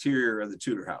about the interior of the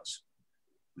Tudor House.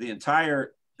 The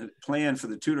entire plan for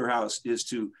the Tudor House is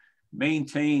to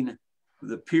maintain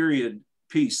the period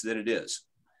piece that it is.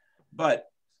 But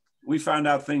we found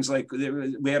out things like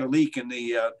we had a leak in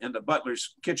the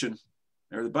butler's kitchen,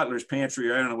 or the butler's pantry,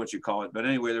 or I don't know what you call it. But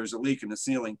anyway, there was a leak in the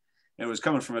ceiling, and it was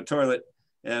coming from a toilet.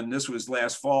 And this was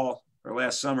last fall or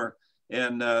last summer.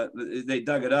 And they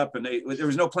dug it up, and there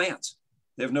was no plans.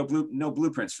 They have no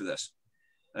blueprints for this.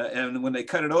 And when they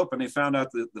cut it open, they found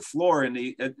out that the floor in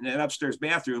the upstairs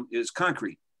bathroom is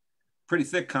concrete, pretty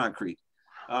thick concrete.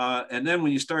 And then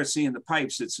when you start seeing the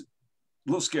pipes, it's a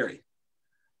little scary.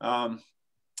 And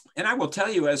I will tell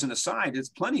you, as an aside, it's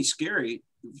plenty scary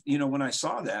you know, when I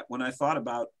saw that, when I thought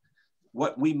about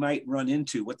what we might run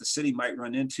into, what the city might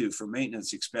run into for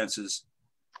maintenance expenses,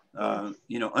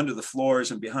 you know, under the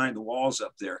floors and behind the walls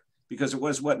up there, because it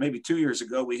was what, maybe 2 years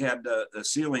ago, we had a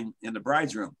ceiling in the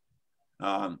bride's room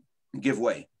give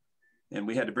way, and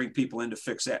we had to bring people in to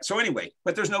fix that. So anyway,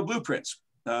 but there's no blueprints.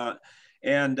 So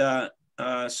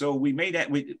we made that,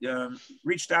 we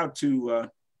reached out to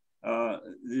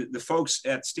the folks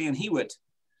at Stan Hewitt,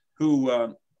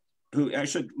 who I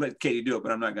should let Katie do it,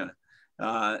 but I'm not gonna,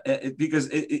 because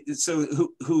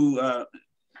who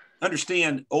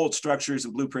understand old structures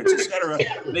and blueprints, et cetera.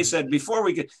 They said, before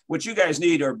we could, what you guys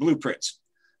need are blueprints.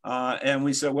 And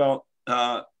we said, well,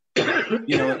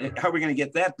 you know, how are we going to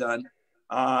get that done?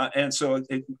 And so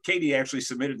Katie actually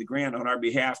submitted the grant on our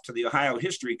behalf to the Ohio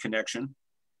History Connection.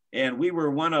 And we were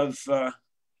one of, I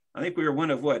think we were one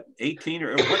of what, 18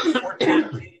 or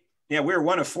 14? Yeah, we were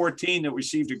one of 14 that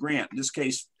received a grant, in this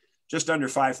case, just under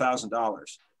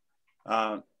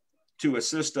 $5,000. To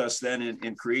assist us then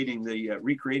in creating the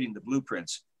recreating the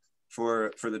blueprints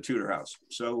for the Tudor House.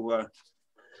 So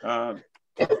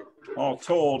all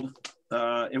told,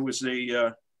 it was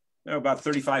about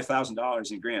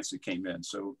 $35,000 in grants that came in.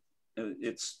 So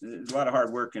it's a lot of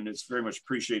hard work, and it's very much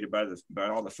appreciated by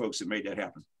all the folks that made that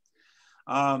happen.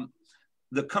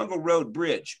 The Kungle Road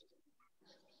Bridge.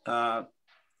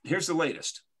 Here's the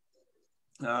latest.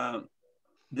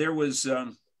 There was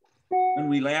when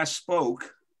we last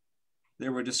spoke,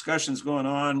 there were discussions going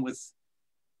on with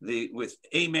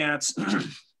AMATS.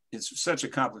 It's such a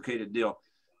complicated deal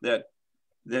that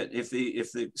if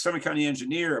the Summit County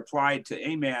engineer applied to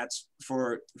AMATS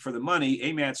for the money,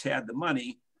 AMATS had the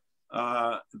money,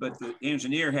 but the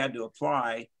engineer had to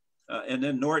apply. And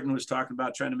then Norton was talking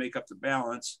about trying to make up the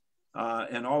balance.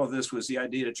 And all of this was the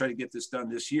idea to try to get this done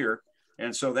this year.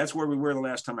 And so that's where we were the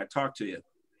last time I talked to you.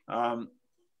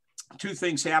 Two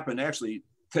things happened actually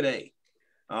today.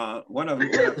 One of them,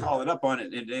 I'll follow it up on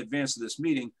it in advance of this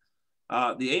meeting.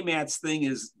 The AMATS thing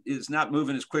is not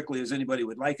moving as quickly as anybody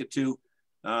would like it to.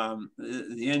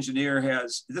 The engineer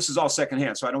has, this is all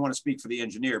secondhand, so I don't want to speak for the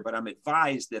engineer, but I'm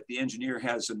advised that the engineer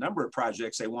has a number of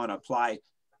projects they want to apply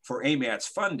for AMATS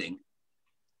funding.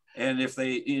 And if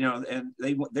they, you know, and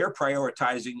they're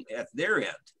prioritizing at their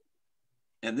end.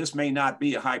 And this may not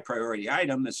be a high priority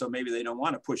item, and so maybe they don't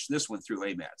want to push this one through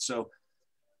AMATS. So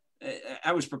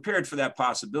I was prepared for that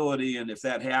possibility. And if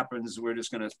that happens, we're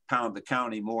just going to pound the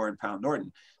county more and pound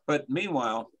Norton. But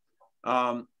meanwhile,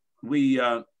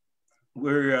 we're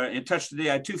in touch today.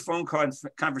 I had two phone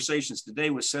conversations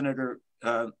today with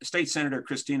State Senator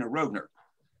Christina Rogner.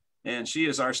 And she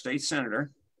is our state senator.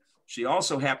 She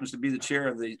also happens to be the chair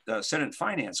of the Senate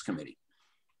Finance Committee,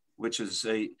 which is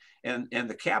and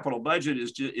the capital budget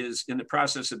is in the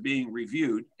process of being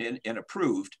reviewed and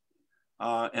approved.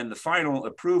 And the final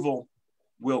approval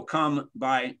will come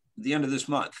by the end of this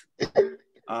month.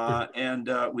 And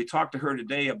we talked to her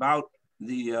today about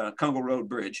the Kungle Road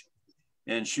Bridge,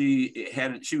 and she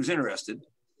was interested,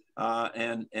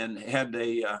 and had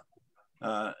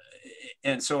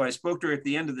and so I spoke to her at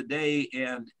the end of the day,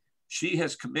 and she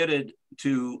has committed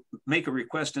to make a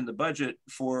request in the budget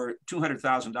for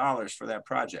 $200,000 for that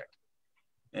project.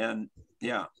 And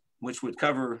yeah, which would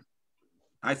cover,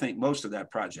 I think, most of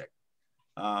that project.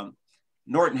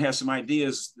 Norton has some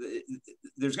ideas.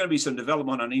 There's going to be some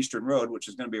development on Eastern Road, which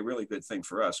is going to be a really good thing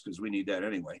for us because we need that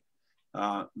anyway.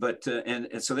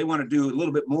 And so they want to do a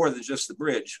little bit more than just the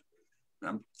bridge.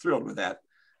 I'm thrilled with that,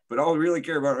 but all we really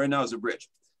care about right now is the bridge.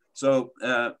 So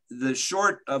the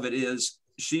short of it is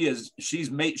she's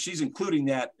including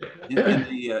that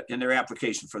in their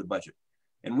application for the budget,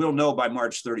 and we'll know by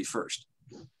March 31st.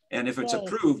 And if it's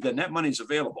approved, then that money's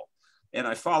available. And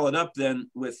I followed up then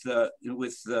with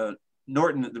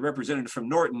Norton, the representative from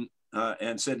Norton,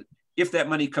 and said, if that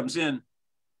money comes in,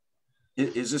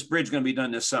 is this bridge going to be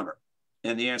done this summer?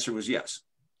 And the answer was yes.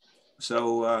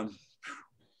 So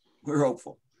we're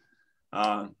hopeful.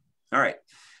 All right.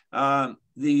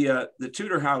 The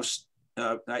Tudor House,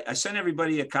 I sent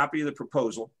everybody a copy of the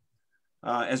proposal.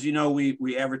 As you know,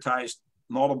 we advertised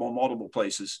multiple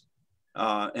places.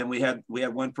 And we had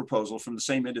one proposal from the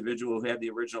same individual who had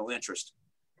the original interest.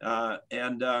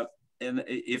 And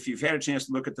if you've had a chance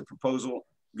to look at the proposal,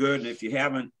 good. And if you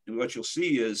haven't, what you'll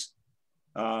see is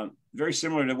very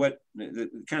similar to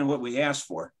what we asked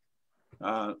for.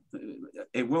 A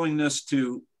willingness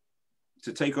to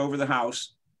take over the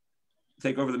house,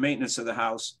 take over the maintenance of the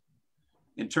house.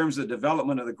 In terms of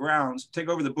development of the grounds, take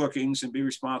over the bookings and be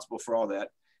responsible for all that.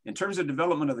 In terms of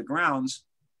development of the grounds,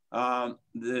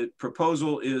 the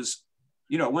proposal is,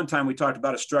 at one time we talked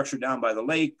about a structure down by the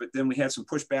lake, but then we had some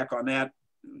pushback on that.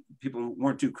 people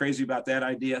weren't too crazy about that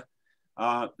idea.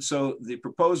 So the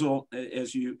proposal,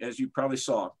 as you probably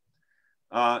saw,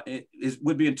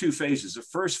 would be in 2 phases. The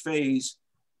first phase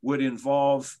would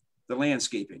involve the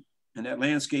landscaping, and that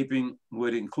landscaping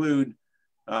would include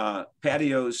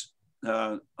patios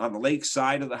on the lake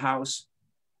side of the house,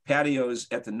 patios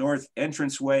at the north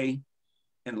entranceway,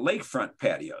 and lakefront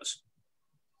patios,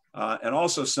 and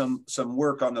also some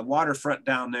work on the waterfront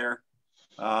down there.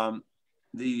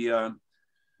 The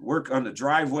work on the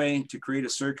driveway to create a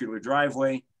circular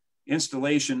driveway,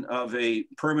 installation of a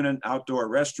permanent outdoor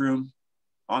restroom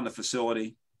on the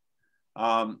facility.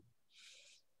 I've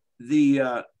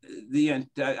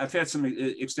had some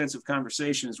extensive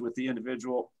conversations with the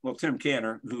individual, well, Tim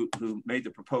Canner, who made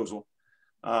the proposal,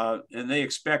 and they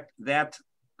expect that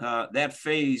that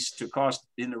phase to cost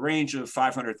in the range of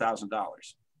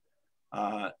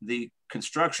 $500,000. The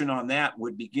construction on that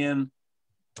would begin.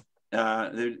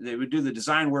 They would do the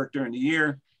design work during the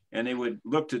year, and they would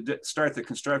look to start the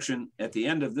construction at the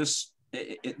end of this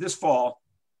fall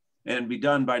and be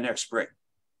done by next spring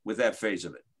with that phase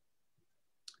of it.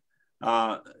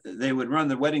 They would run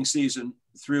the wedding season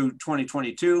through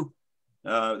 2022.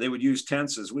 They would use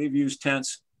tents as we've used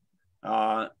tents.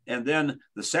 And then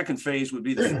the second phase would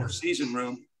be the 4-season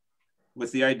room,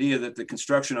 with the idea that the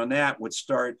construction on that would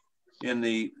start in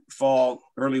the fall,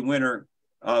 early winter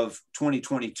of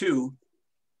 2022.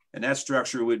 And that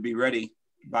structure would be ready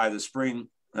by the spring,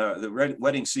 the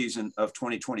wedding season of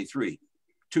 2023,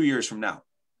 2 years from now.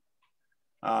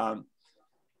 And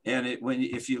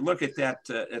if you look at that,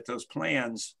 at those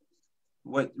plans,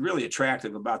 what really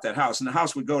attractive about that house, and the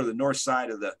house would go to the north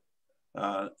side of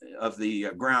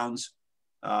the grounds,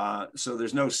 so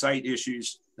there's no site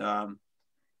issues. The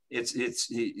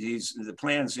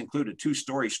plans include a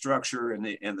 2-story structure, and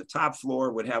the top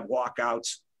floor would have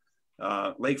walkouts,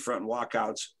 lakefront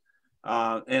walkouts,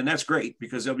 and that's great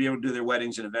because they'll be able to do their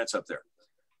weddings and events up there.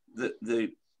 The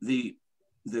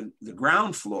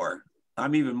ground floor,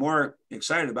 I'm even more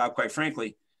excited about, quite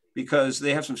frankly, because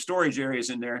they have some storage areas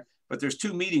in there, but there's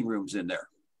 2 meeting rooms in there.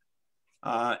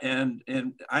 And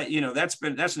I,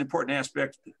 that's an important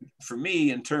aspect for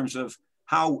me in terms of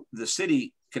how the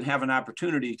city can have an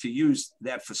opportunity to use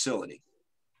that facility.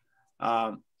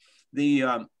 So we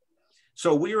are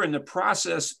in the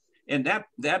process, and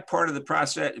that part of the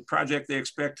project they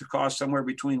expect to cost somewhere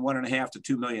between $1.5 to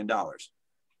 $2 million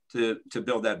to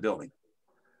build that building.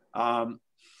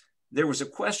 There was a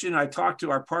question, I talked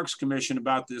to our Parks Commission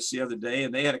about this the other day,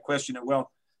 and they had a question of,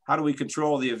 well, how do we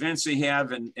control the events they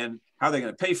have, and how are they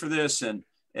going to pay for this? And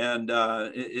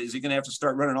is he going to have to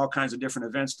start running all kinds of different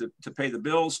events to pay the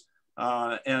bills?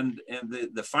 And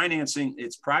the financing,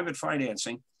 it's private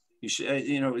financing. He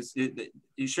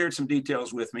shared some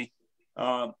details with me.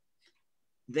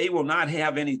 They will not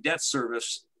have any debt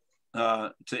service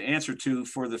to answer to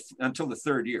until the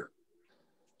 3rd year.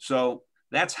 So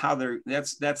that's the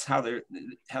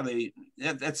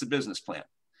business plan.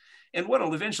 And what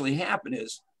will eventually happen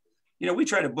is, we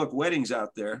try to book weddings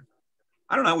out there.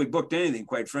 I don't know how we booked anything,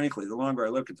 quite frankly, the longer I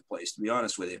look at the place, to be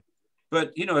honest with you.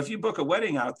 But, if you book a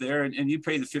wedding out there and you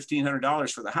pay the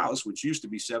 $1,500 for the house, which used to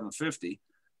be $750,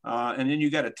 and then you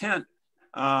got a tent,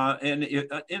 and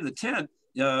in the tent,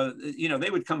 they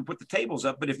would come put the tables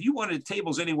up. But if you wanted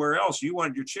tables anywhere else, you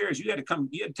wanted your chairs, you had to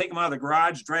take them out of the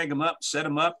garage, drag them up, set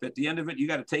them up. At the end of it, you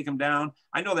got to take them down.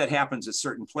 I know that happens at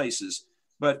certain places,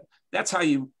 but that's how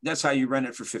you rent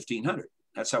it for $1,500.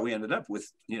 That's how we ended up with,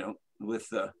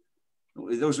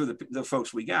 those are the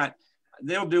folks we got.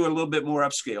 They'll do a little bit more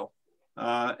upscale.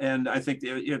 And I think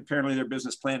apparently their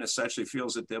business plan is such, they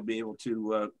feels that they'll be able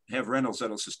to have rentals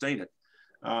that'll sustain it.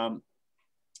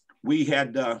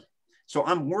 So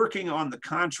I'm working on the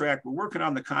contract. We're working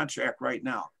on the contract right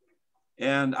now.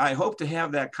 And I hope to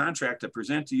have that contract to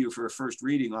present to you for a first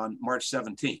reading on March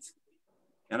 17th.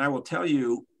 And I will tell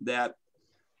you that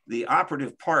the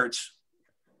operative parts,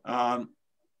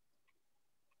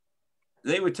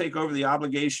 they would take over the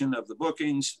obligation of the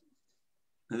bookings.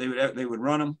 They would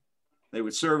run them. They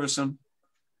would service them.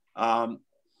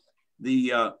 They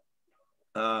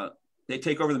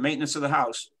take over the maintenance of the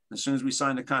house as soon as we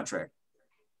sign the contract.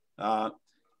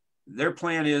 Their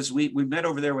plan is, we met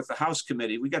over there with the House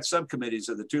Committee. We got subcommittees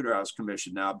of the Tudor House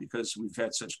Commission now because we've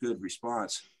had such good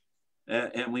response.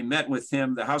 And we met with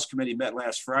him. The House Committee met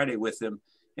last Friday with him,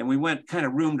 and we went kind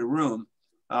of room to room.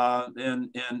 And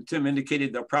Tim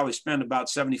indicated they'll probably spend about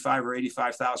 $75,000 or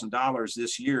 $85,000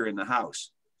 this year in the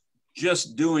house,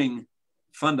 just doing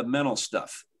fundamental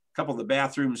stuff. A couple of the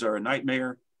bathrooms are a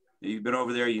nightmare. You've been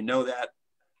over there, you know that.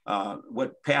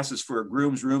 What passes for a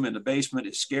groom's room in the basement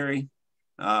is scary.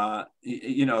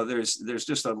 You know, there's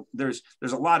just there's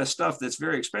a lot of stuff that's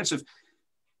very expensive.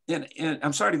 And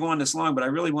I'm sorry to go on this long, but I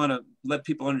really want to let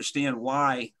people understand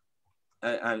why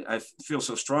I feel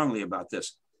so strongly about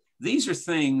this. These are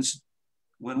things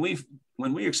when we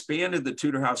expanded the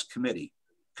Tudor House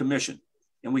Commission,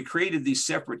 and we created these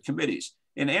separate committees.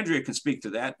 And Andrea can speak to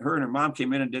that. Her and her mom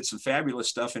came in and did some fabulous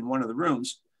stuff in one of the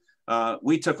rooms.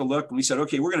 We took a look and we said,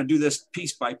 okay, we're going to do this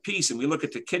piece by piece. And we look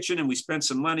at the kitchen and we spent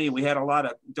some money and we had a lot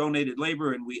of donated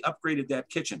labor and we upgraded that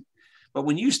kitchen. But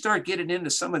when you start getting into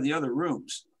some of the other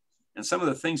rooms and some of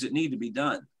the things that need to be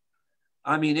done,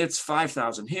 I mean, it's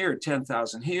 5,000 here,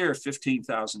 10,000 here,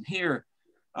 15,000 here.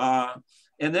 And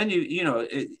then you know,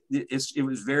 it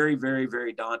was very, very,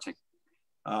 very daunting.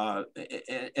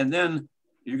 And then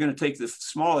you're going to take the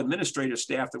small administrative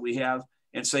staff that we have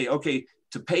and say, okay,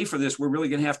 to pay for this, we're really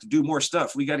going to have to do more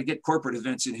stuff. We got to get corporate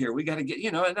events in here. We got to get,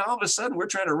 you know, and all of a sudden we're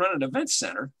trying to run an event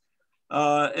center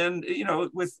and, you know,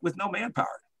 with no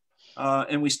manpower.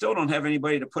 And we still don't have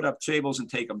anybody to put up tables and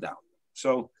take them down.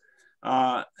 So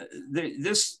so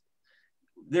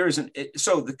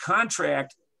the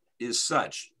contract is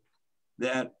such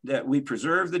that we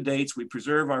preserve the dates, we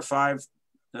preserve our 5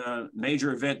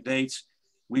 major event dates,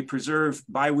 we preserve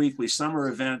bi-weekly summer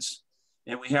events,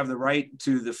 and we have the right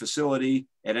to the facility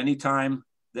at any time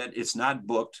that it's not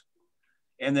booked,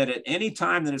 and that at any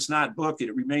time that it's not booked,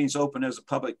 it remains open as a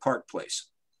public park place.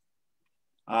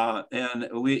 And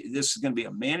this is going to be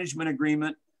a management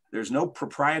agreement. There's no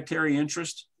proprietary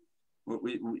interest.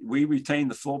 We retain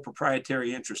the full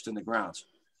proprietary interest in the grounds.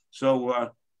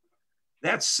 So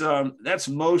that's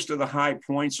most of the high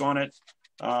points on it.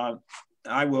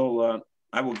 I will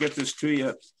get this to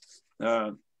you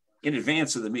in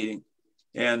advance of the meeting,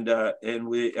 and I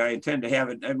intend to have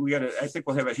it. And I think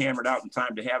we'll have it hammered out in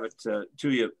time to have it to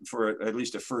you for at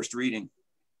least a first reading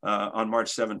on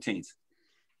March 17th.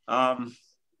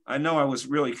 I know I was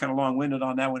really kind of long-winded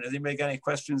on that one. Has anybody got any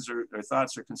questions or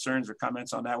thoughts or concerns or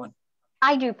comments on that one?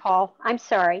 I do, Paul. I'm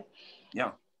sorry.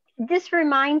 Yeah. This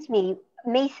reminds me,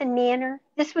 Mason Manor.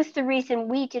 This was the reason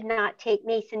we did not take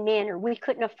Mason Manor. We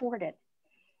couldn't afford it.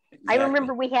 Exactly. I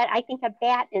remember we had, I think, a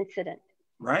bat incident.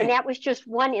 Right. And that was just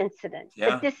one incident.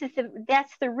 Yeah. But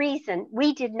that's the reason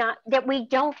we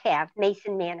don't have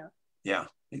Mason Manor. Yeah,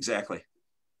 exactly.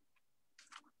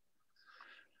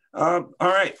 All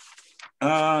right.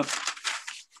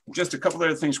 Just a couple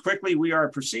other things quickly. We are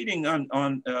proceeding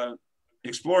on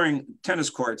exploring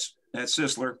tennis courts at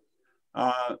Sisler.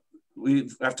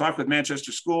 I've talked with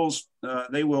Manchester Schools.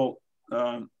 They'll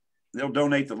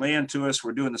donate the land to us.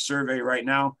 We're doing the survey right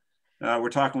now. We're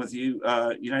talking with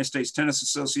the United States Tennis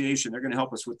Association. They're going to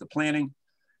help us with the planning.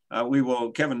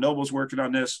 Kevin Noble's working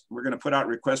on this. We're going to put out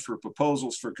requests for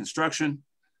proposals for construction.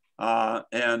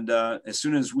 And as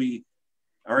soon as we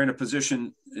are in a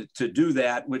position to do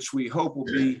that, which we hope will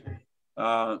be,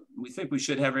 we think we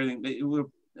should have everything,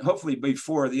 hopefully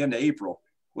before the end of April,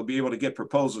 we'll be able to get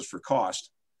proposals for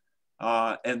cost.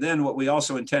 And then what we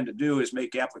also intend to do is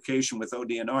make application with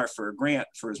ODNR for a grant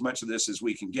for as much of this as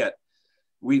we can get.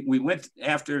 We went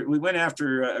after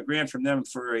a grant from them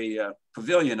for a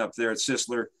pavilion up there at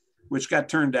Sisler, which got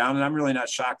turned down, and I'm really not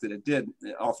shocked that it did,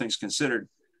 all things considered.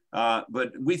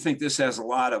 But we think this has a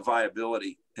lot of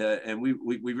viability, and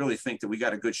we really think that we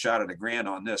got a good shot at a grant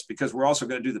on this, because we're also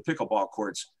going to do the pickleball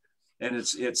courts, and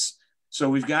it's so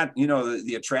we've got, you know,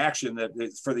 the attraction that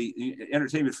for the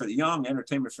entertainment for the young,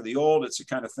 entertainment for the old. It's the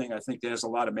kind of thing I think that has a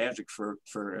lot of magic for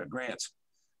grants.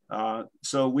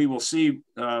 So we will see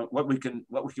what we can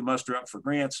muster up for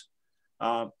grants.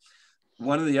 One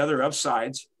of the other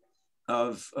upsides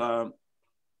of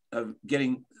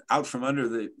getting out from under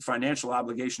the financial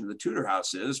obligation of the Tudor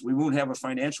House is we won't have a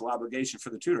financial obligation for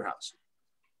the Tudor House.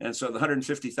 And so the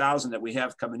 $150,000 that we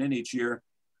have coming in each year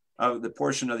of the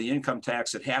portion of the income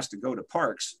tax that has to go to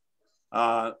parks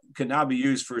can now be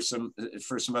used for some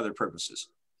other purposes.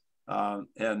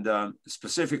 And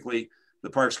specifically, the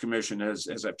Parks Commission,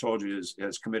 as I've told you,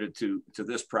 is committed to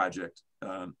this project.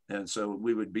 And so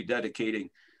we would be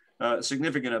dedicating a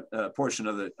significant portion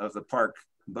of the park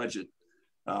budget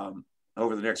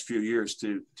over the next few years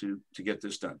to get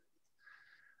this done.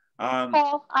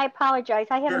 Paul, I apologize.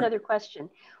 I have Sure. another question.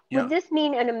 Yeah. Would this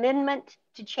mean an amendment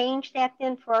to change that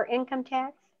then for our income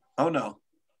tax? Oh, no.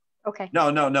 Okay. No.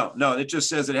 It just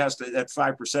says that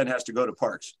 5% has to go to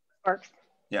parks. Parks.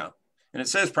 Yeah. And it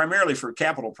says primarily for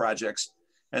capital projects.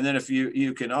 And then if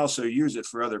you can also use it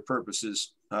for other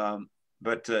purposes,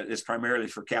 but it's primarily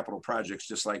for capital projects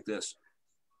just like this.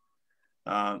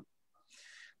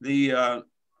 The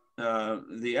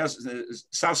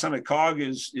South Summit COG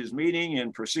is meeting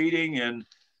and proceeding, and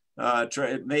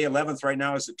May 11th right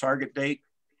now is the target date.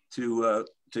 to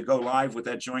go live with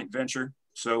that joint venture.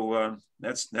 So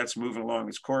that's moving along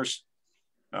its course.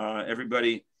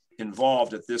 Everybody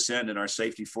involved at this end in our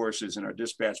safety forces and our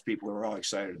dispatch people are all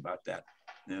excited about that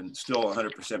and still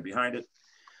 100% behind it.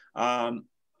 And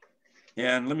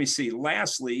let me see,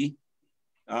 lastly,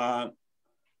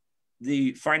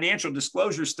 the financial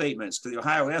disclosure statements to the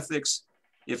Ohio Ethics,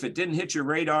 if it didn't hit your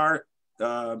radar,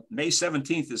 May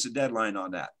 17th is the deadline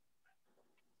on that.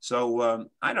 So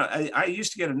I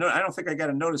used to get a note. I don't think I got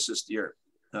a notice this year.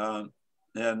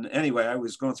 And anyway, I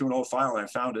was going through an old file and I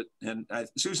found it. And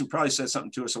Susan probably said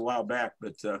something to us a while back,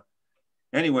 but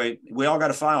anyway, we all got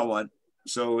to file one.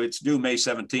 So it's due May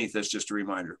 17th. That's just a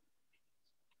reminder.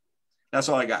 That's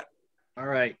all I got. All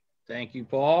right. Thank you,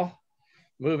 Paul.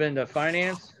 Move into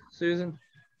finance, Susan.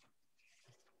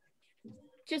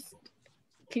 Just,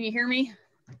 can you hear me?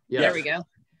 Yes. There we go.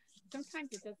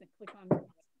 Sometimes it doesn't click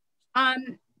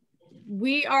on.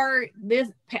 We are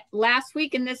last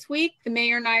week and this week, the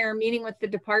mayor and I are meeting with the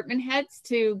department heads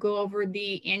to go over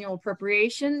the annual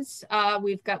appropriations.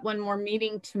 We've got one more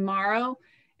meeting tomorrow.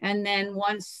 And then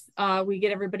once we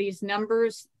get everybody's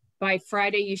numbers by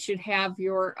Friday, you should have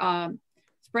your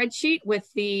spreadsheet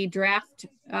with the draft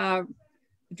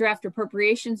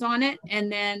appropriations on it.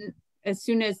 And then as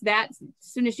soon as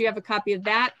you have a copy of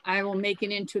that, I will make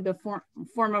it into the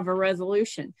form of a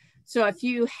resolution. So if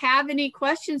you have any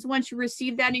questions, once you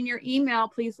receive that in your email,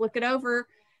 please look it over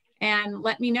and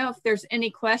let me know if there's any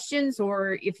questions,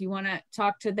 or if you want to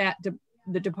talk to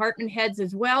the department heads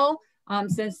as well,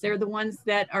 since they're the ones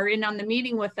that are in on the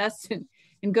meeting with us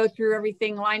and go through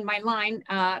everything line by line,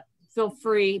 feel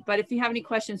free. But if you have any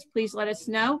questions, please let us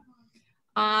know.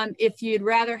 If you'd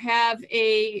rather have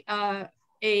a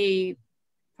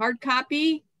hard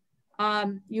copy,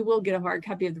 you will get a hard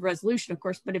copy of the resolution, of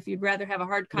course, but if you'd rather have a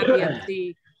hard copy of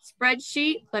the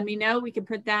spreadsheet, let me know. We can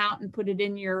print that out and put it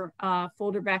in your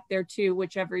folder back there too,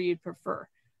 whichever you'd prefer.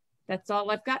 That's all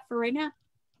I've got for right now.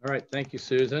 All right, thank you,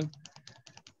 Susan.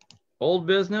 Old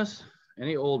business,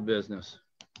 any old business?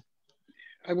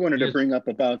 I wanted to bring up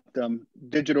about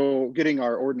getting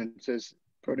our ordinances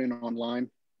put in online.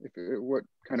 What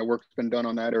kind of work's been done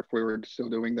on that, or if we were still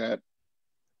doing that?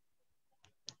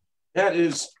 That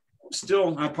is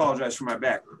still, I apologize for my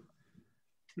back.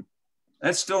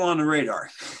 That's still on the radar.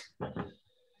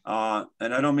 And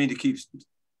I don't mean to keep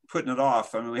putting it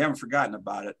off. I mean, we haven't forgotten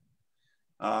about it.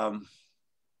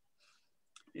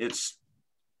 It's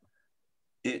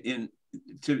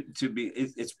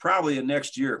probably a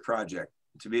next year project,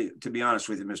 to be honest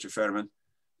with you, Mr. Fetterman.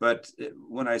 But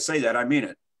when I say that, I mean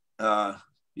it.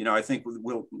 You know, I think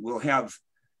we'll have,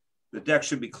 the deck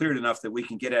should be cleared enough that we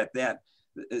can get at that.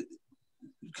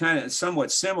 Kind of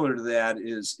somewhat similar to that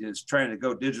is trying to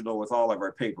go digital with all of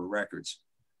our paper records.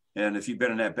 And if you've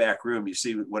been in that back room, you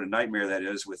see what a nightmare that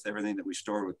is with everything that we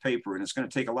store with paper, and it's going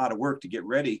to take a lot of work to get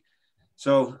ready.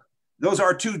 So those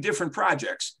are two different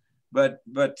projects, but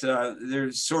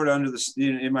they're sort of under the,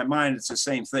 in my mind, it's the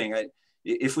same thing.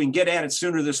 If we can get at it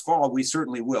sooner this fall, we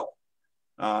certainly will.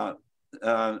 And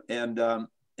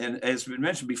as we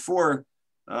mentioned before,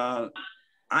 I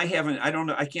don't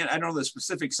know the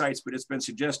specific sites, but it's been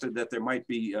suggested that there might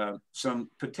be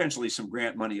potentially some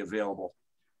grant money available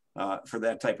for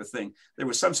that type of thing. There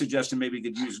was some suggestion maybe we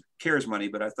could use CARES money,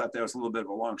 but I thought that was a little bit of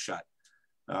a long shot.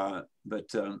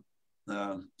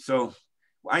 So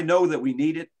I know that we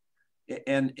need it,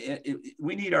 and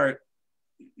we need a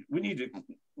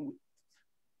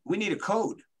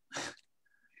code.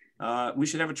 We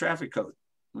should have a traffic code.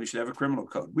 We should have a criminal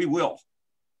code. We will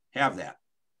have that.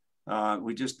 I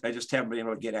just haven't been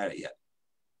able to get at it yet.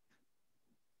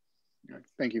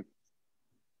 Thank you.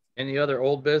 Any other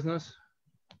old business?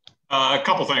 A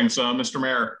couple things, Mr.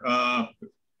 Mayor.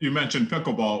 You mentioned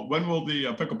pickleball. When will the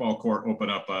pickleball court open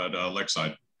up at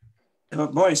Lakeside?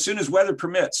 Boy, as soon as weather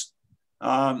permits.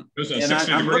 And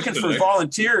I'm looking for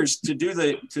volunteers to do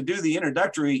the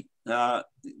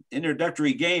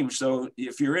introductory game. So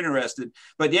if you're interested,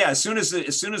 but yeah, as soon as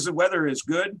the weather is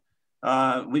good,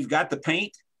 we've got the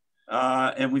paint.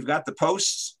 And we've got the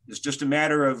posts. It's just a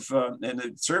matter of, and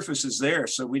the surface is there.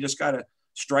 So we just got to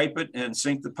stripe it and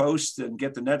sink the posts and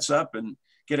get the nets up and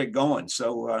get it going.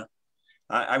 So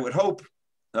I would hope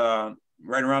right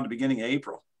around the beginning of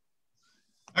April.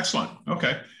 Excellent.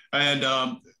 Okay. And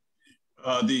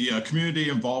the community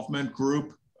involvement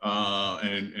group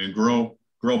and Grow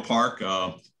Park,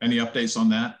 any updates on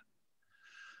that?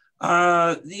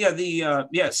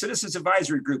 Citizens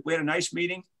Advisory Group. We had a nice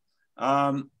meeting.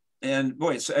 And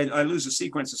boy, I lose the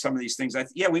sequence of some of these things.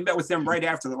 We met with them right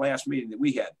after the last meeting that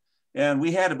we had. And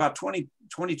we had about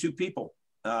 22 people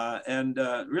and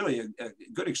really a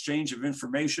good exchange of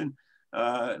information.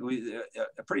 a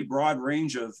pretty broad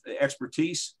range of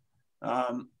expertise.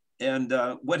 And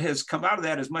what has come out of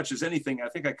that, as much as anything, I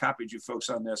think I copied you folks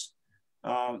on this.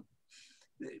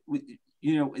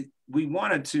 We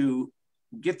wanted to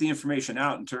get the information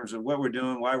out in terms of what we're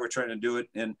doing, why we're trying to do it.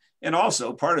 And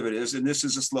also part of it is, and this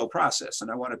is a slow process,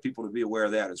 and I wanted people to be aware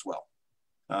of that as well.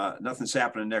 Nothing's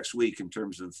happening next week in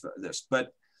terms of this,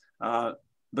 but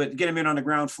get them in on the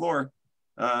ground floor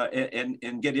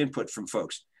and get input from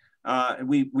folks.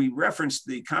 We referenced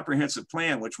the comprehensive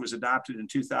plan, which was adopted in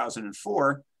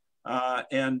 2004.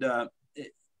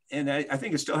 And I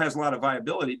think it still has a lot of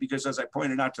viability because, as I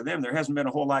pointed out to them, there hasn't been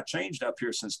a whole lot changed up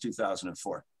here since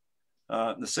 2004.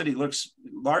 The city looks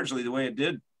largely the way it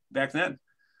did back then,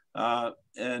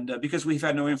 because we've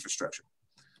had no infrastructure.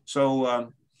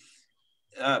 So,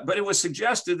 but it was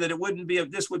suggested that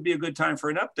this would be a good time for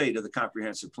an update of the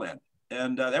comprehensive plan,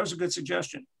 and that was a good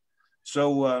suggestion.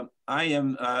 So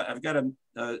I've got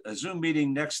a Zoom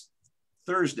meeting next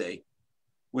Thursday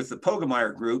with the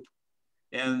Pogemeyer group,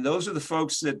 and those are the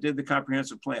folks that did the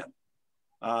comprehensive plan,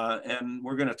 and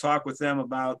we're going to talk with them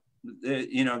about,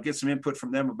 get some input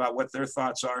from them about what their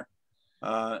thoughts are,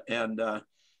 and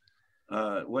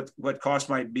what cost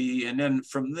might be, and then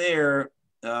from there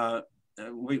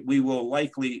we will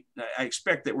likely, I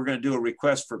expect that we're going to do a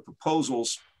request for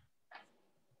proposals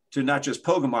to not just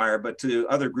Pogemeyer, but to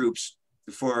other groups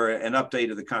for an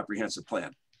update of the comprehensive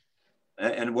plan.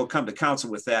 And we'll come to council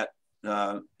with that,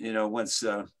 once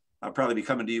I'll probably be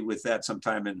coming to you with that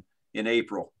sometime in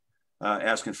April,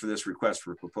 asking for this request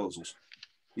for proposals.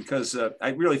 Because I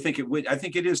really think I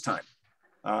think it is time.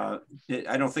 I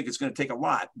don't think it's going to take a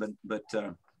lot, but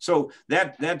so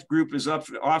that group is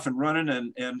off and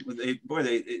running, and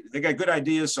they got good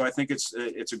ideas. So I think it's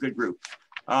a good group.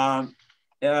 As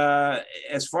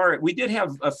far, we did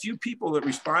have a few people that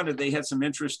responded. They had some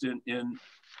interest in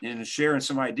sharing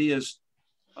some ideas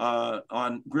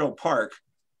on Grill Park.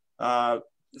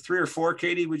 3 or 4,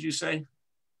 Katie, would you say?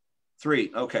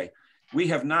 3, okay. I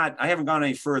haven't gone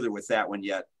any further with that one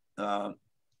yet.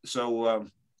 So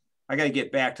I got to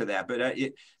get back to that. But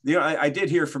I did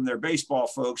hear from their baseball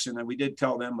folks, and then we did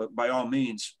tell them, by all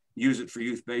means, use it for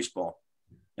youth baseball,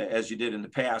 as you did in the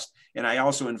past. And I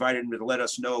also invited them to let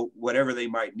us know whatever they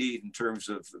might need in terms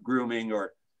of grooming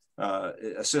or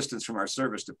assistance from our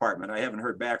service department. I haven't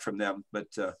heard back from them, but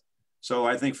so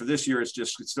I think for this year, it's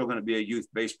still going to be a youth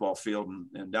baseball field,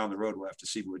 and down the road, we'll have to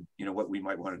see what we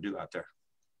might want to do out there.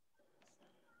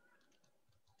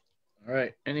 All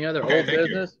right. Any other old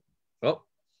business? Oh,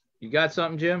 you got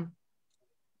something, Jim?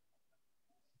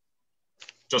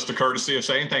 Just a courtesy of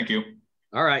saying thank you.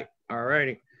 All right. All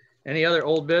righty. Any other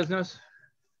old business?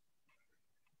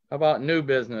 How about new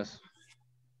business?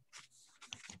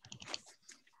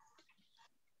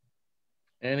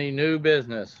 Any new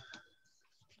business?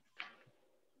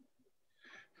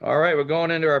 All right, we're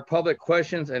going into our public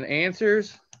questions and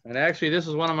answers. And actually, this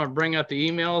is when I'm going to bring up the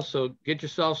emails. So get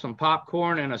yourself some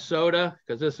popcorn and a soda,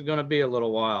 because this is going to be a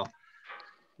little while.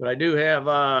 But I do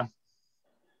have,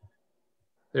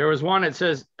 there was one that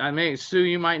says, Sue,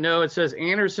 you might know, it says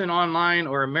Anderson Online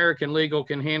or American Legal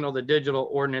can handle the digital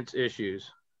ordinance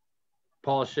issues.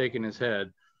 Paul's shaking his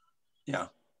head. Yeah.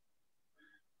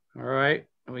 All right.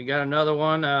 And we got another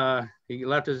one. He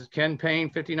left his Ken Payne,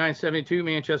 5972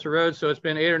 Manchester Road. So it's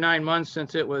been 8 or 9 months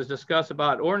since it was discussed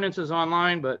about ordinances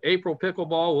online, but April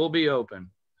pickleball will be open.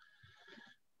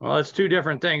 Well, it's 2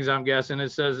 different things, I'm guessing.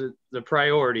 It says the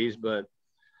priorities, but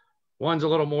one's a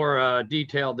little more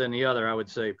detailed than the other, I would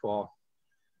say, Paul,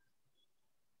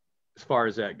 as far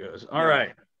as that goes. All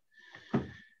right.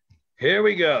 Here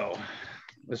we go.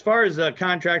 As far as the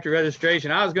contractor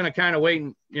registration, I was going to kind of wait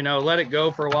and, let it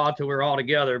go for a while till we're all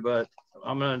together, but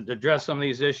I'm going to address some of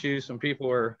these issues. Some people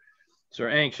are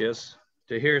anxious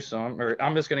to hear some, or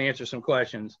I'm just going to answer some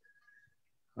questions.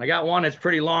 I got one that's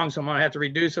pretty long, so I'm going to have to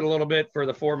reduce it a little bit for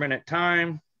the 4-minute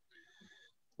time.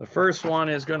 The first one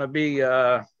is going to be,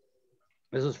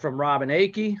 this is from Robin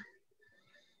Akey.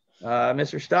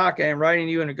 Mr. Stock, I am writing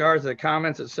you in regards to the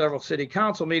comments at several city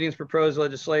council meetings proposed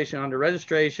legislation on the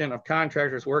registration of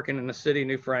contractors working in the city of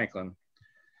New Franklin.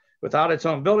 Without its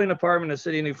own building department, the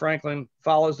city of New Franklin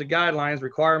follows the guidelines,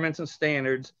 requirements, and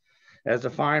standards as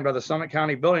defined by the Summit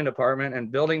County Building Department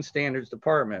and Building Standards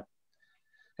Department.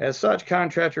 As such,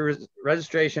 contractor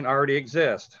registration already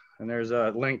exists, and there's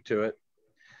a link to it.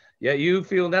 Yet you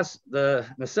feel that's the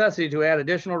necessity to add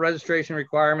additional registration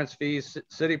requirements, fees,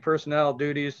 city personnel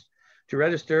duties to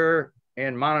register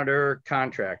and monitor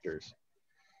contractors.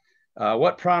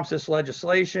 What prompts this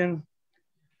legislation?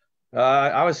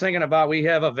 I was thinking about, we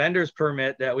have a vendor's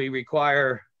permit that we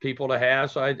require people to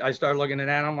have. So I started looking at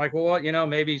that. I'm like, well, what, you know,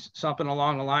 maybe something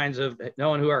along the lines of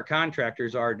knowing who our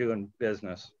contractors are doing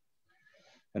business.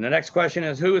 And the next question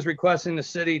is, who is requesting the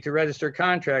city to register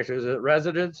contractors? Is it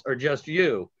residents or just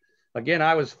you? Again,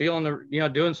 I was feeling the, you know,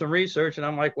 doing some research, and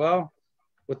I'm like, well,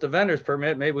 with the vendor's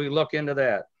permit, maybe we look into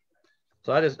that.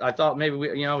 So I thought maybe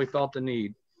we, you know, we felt the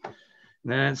need. And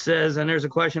then it says, and there's a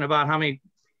question about how many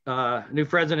New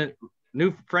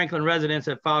Franklin residents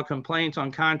have filed complaints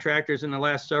on contractors in the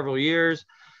last several years.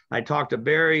 I talked to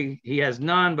Barry, he has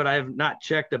none, but I have not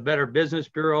checked the Better Business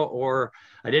Bureau, or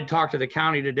I did talk to the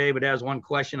county today, but as one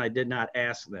question I did not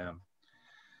ask them.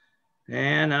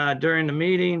 And during the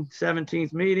meeting,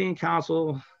 17th meeting,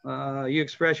 council, you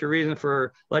express your reason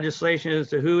for legislation as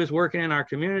to who is working in our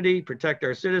community, protect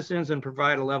our citizens, and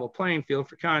provide a level playing field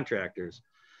for contractors.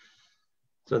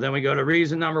 So then we go to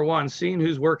reason number one, seeing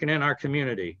who's working in our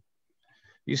community.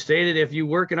 You stated if you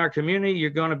work in our community,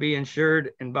 you're going to be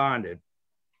insured and bonded.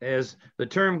 As the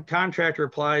term contractor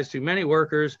applies to many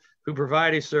workers who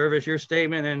provide a service, your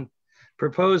statement and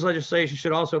proposed legislation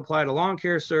should also apply to lawn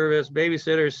care service,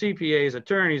 babysitters, CPAs,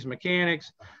 attorneys,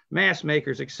 mechanics, mask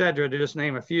makers, etc., to just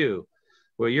name a few.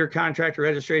 Will your contractor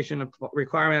registration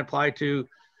requirement apply to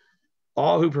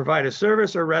all who provide a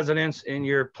service or residents in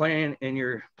your planning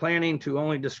to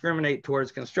only discriminate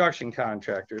towards construction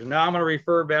contractors? Now I'm going to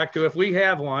refer back to, if we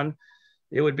have one,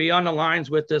 it would be on the lines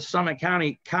with the Summit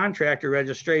County contractor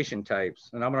registration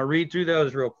types. And I'm going to read through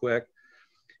those real quick.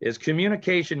 Is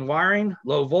communication wiring,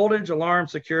 low voltage, alarm,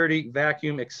 security,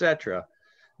 vacuum, etc.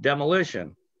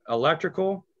 Demolition,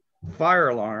 electrical, fire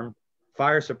alarm,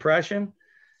 fire suppression,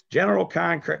 general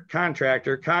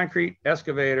contractor, concrete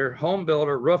excavator, home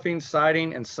builder, roofing,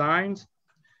 siding, and signs,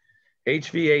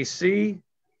 HVAC,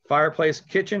 fireplace,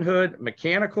 kitchen hood,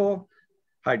 mechanical,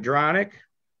 hydronic,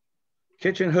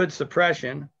 kitchen hood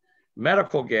suppression,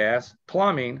 medical gas,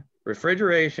 plumbing,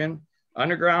 refrigeration,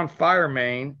 underground fire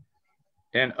main,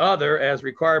 and other as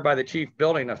required by the chief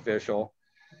building official.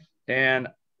 And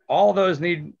all those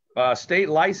need state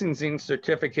licensing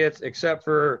certificates except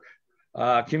for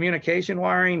communication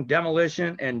wiring,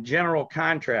 demolition, and general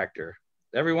contractor.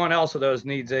 Everyone else of those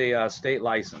needs a state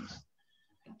license.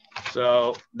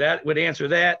 So that would answer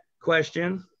that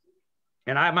question.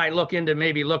 And I might look into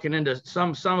maybe looking into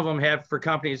some of them have for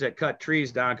companies that cut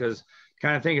trees down, because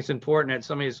kind of think it's important that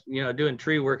somebody's, you know, doing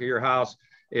tree work at your house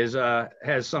is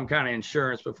has some kind of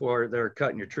insurance before they're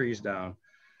cutting your trees down.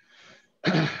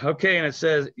 Okay, and it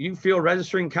says, you feel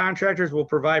registering contractors will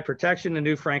provide protection to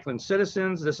New Franklin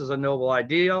citizens. This is a noble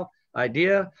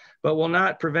idea, but will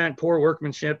not prevent poor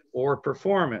workmanship or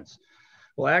performance.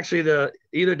 Well, actually,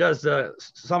 either does the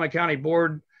Summit County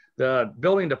Board, the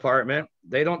building department,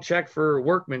 they don't check for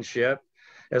workmanship.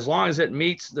 As long as it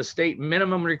meets the state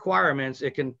minimum requirements,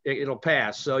 it'll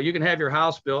pass. So you can have your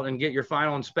house built and get your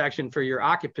final inspection for your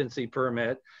occupancy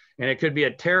permit, and it could be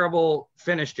a terrible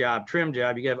finish job, trim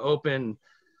job. You have open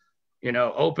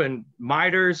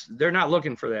miters. They're not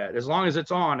looking for that. As long as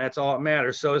it's on, that's all that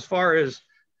matters. So as far as,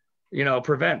 you know,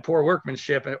 prevent poor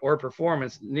workmanship or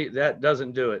performance, that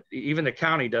doesn't do it. Even the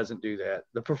county doesn't do that.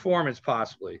 The performance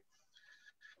possibly.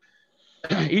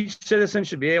 Each citizen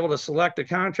should be able to select a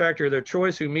contractor of their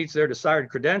choice who meets their desired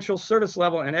credentials, service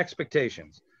level, and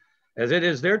expectations. As it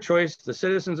is their choice, the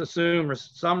citizens assume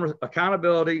some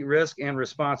accountability, risk, and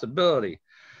responsibility.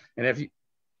 And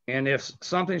if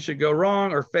something should go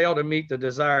wrong or fail to meet the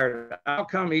desired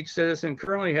outcome, each citizen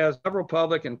currently has several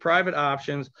public and private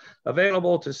options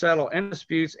available to settle any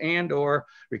disputes and/or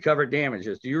recover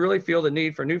damages. Do you really feel the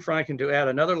need for New Franklin to add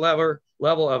another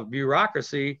level of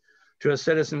bureaucracy to a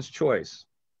citizen's choice?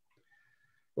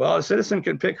 Well, a citizen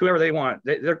can pick whoever they want.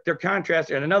 They're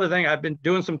contrasted. And another thing, I've been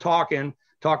doing some talked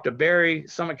to Barry,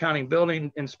 Summit County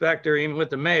building inspector, even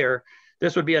with the mayor.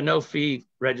 This would be a no fee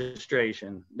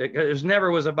registration. It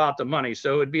never was about the money.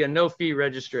 So it would be a no fee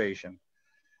registration.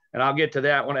 And I'll get to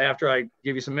that one after I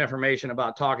give you some information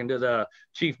about talking to the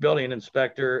chief building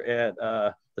inspector at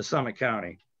the Summit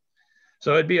County.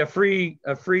 So it'd be a free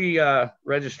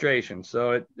registration.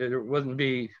 So it wouldn't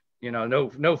be, you know,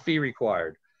 no fee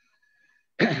required.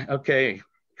 Okay,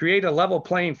 create a level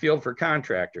playing field for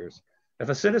contractors. If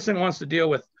a citizen wants to deal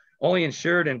with only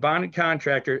insured and bonded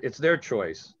contractor, it's their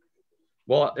choice.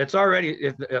 Well, it's already,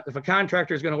 if a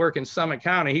contractor is going to work in Summit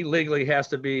County, he legally has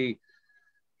to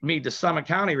meet the Summit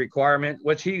County requirement,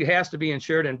 which he has to be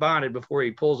insured and bonded before he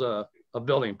pulls a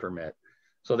building permit.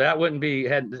 So that wouldn't be,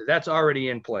 that's already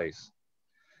in place.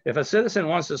 If a citizen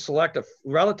wants to select a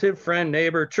relative, friend,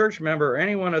 neighbor, church member, or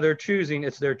anyone of their choosing,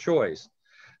 it's their choice.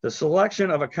 The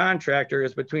selection of a contractor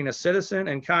is between a citizen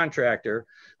and contractor,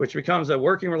 which becomes a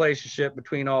working relationship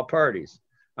between all parties.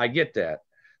 I get that.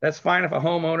 That's fine if a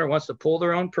homeowner wants to pull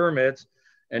their own permits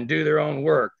and do their own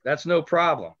work. That's no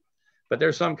problem. But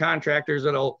there's some contractors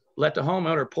that'll let the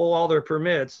homeowner pull all their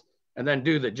permits and then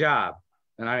do the job.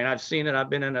 And I mean, I've seen it. I've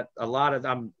been in a lot of,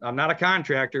 I'm not a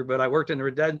contractor, but I worked in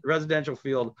the residential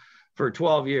field for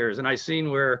 12 years. And I've seen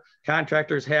where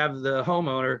contractors have the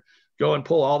homeowner go and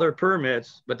pull all their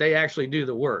permits, but they actually do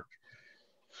the work.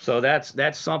 So that's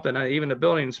something that even the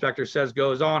building inspector says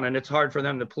goes on, and it's hard for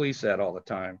them to police that all the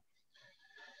time.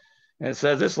 And it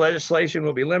says this legislation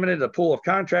will be limited to the pool of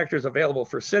contractors available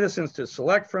for citizens to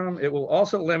select from. It will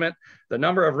also limit the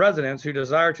number of residents who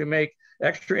desire to make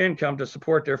extra income to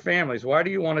support their families. Why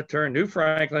do you want to turn New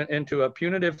Franklin into a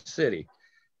punitive city?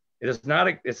 It's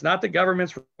not the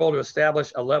government's role to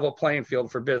establish a level playing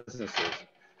field for businesses.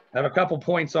 I have a couple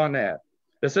points on that.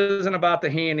 This isn't about the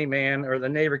handyman or the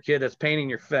neighbor kid that's painting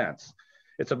your fence.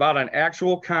 It's about an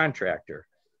actual contractor.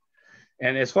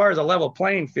 And as far as a level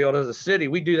playing field as a city,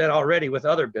 we do that already with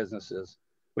other businesses.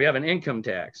 We have an income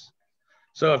tax.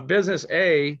 So if business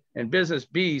A and business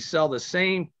B sell the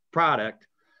same product,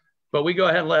 but we go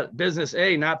ahead and let business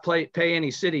A not pay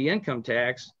any city income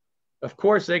tax, of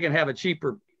course they can have a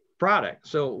cheaper product.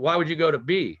 So why would you go to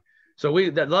B?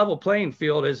 So that level playing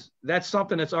field that's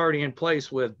something that's already in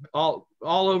place with all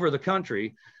over the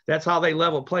country. That's how they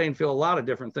level playing field a lot of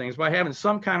different things, by having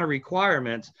some kind of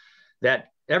requirements that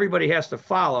everybody has to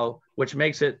follow, which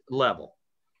makes it level.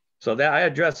 So that I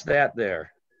addressed that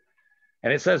there.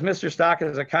 And it says, Mr. Stock,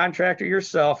 as a contractor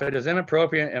yourself, it is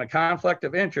inappropriate and a conflict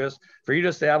of interest for you to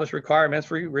establish requirements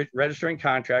for registering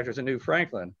contractors in New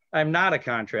Franklin. I'm not a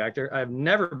contractor. I've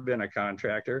never been a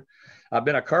contractor. I've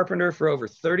been a carpenter for over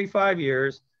 35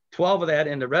 years, 12 of that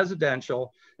in the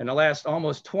residential, and the last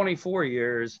almost 24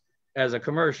 years as a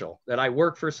commercial, that I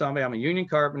work for somebody. I'm a union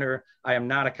carpenter. I am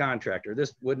not a contractor.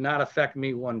 This would not affect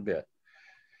me one bit.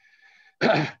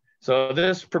 So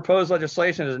this proposed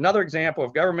legislation is another example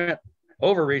of government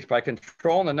overreach by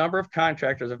controlling the number of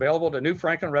contractors available to New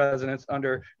Franklin residents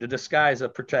under the disguise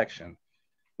of protection.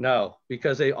 No,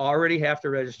 because they already have to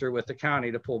register with the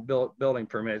county to pull building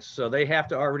permits. So they have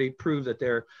to already prove that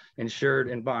they're insured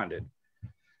and bonded.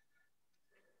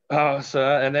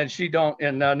 And then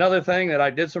and another thing that I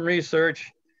did some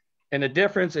research, and the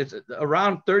difference, it's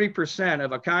around 30%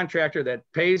 of a contractor that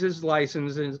pays his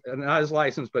license, not his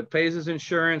license, but pays his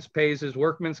insurance, pays his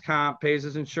workman's comp, pays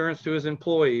his insurance to his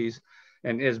employees,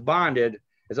 and is bonded,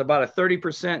 is about a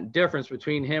 30% difference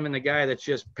between him and the guy that's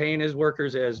just paying his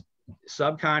workers as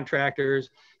subcontractors,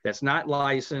 that's not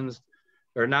licensed,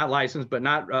 or not licensed, but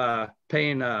not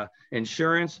paying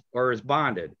insurance, or is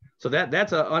bonded. So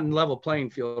that's an unlevel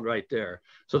playing field right there.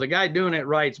 So the guy doing it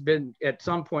right's been at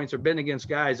some points or been against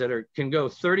guys that can go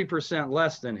 30%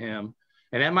 less than him.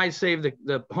 And that might save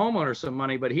the homeowner some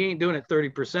money, but he ain't doing it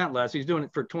 30% less. He's doing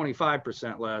it for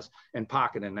 25% less and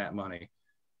pocketing that money.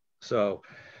 So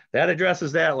that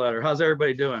addresses that letter. How's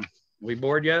everybody doing? We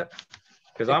bored yet?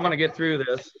 Because I'm going to get through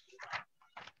this.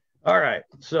 All right,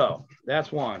 so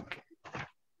that's one.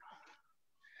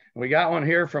 We got one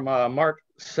here from Mark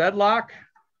Sedlock.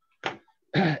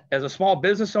 As a small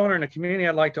business owner in the community,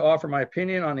 I'd like to offer my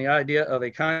opinion on the idea of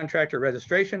a contractor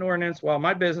registration ordinance. While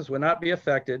my business would not be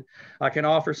affected, I can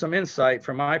offer some insight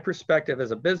from my perspective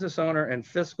as a business owner and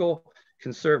fiscal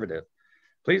conservative.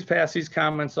 Please pass these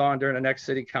comments on during the next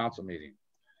city council meeting.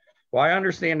 While I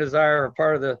understand the desire of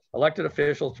part of the elected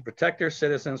officials to protect their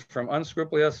citizens from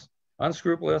unscrupulous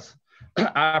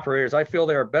operators, I feel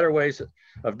there are better ways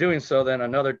of doing so than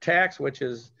another tax, which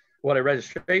is what a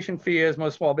registration fee is.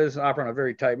 Most small businesses operate on a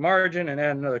very tight margin, and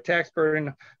add another tax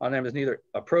burden on them is neither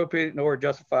appropriate nor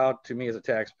justified to me as a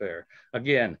taxpayer.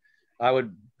 Again, I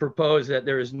would propose that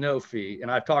there is no fee.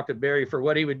 And I've talked to Barry for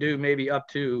what he would do, maybe up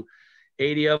to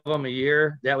 80 of them a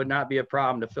year. That would not be a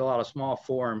problem to fill out a small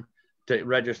form to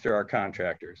register our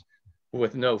contractors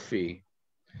with no fee.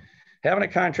 Having a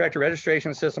contractor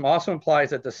registration system also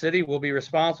implies that the city will be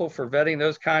responsible for vetting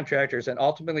those contractors and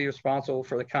ultimately responsible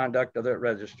for the conduct of the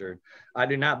registered. I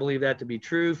do not believe that to be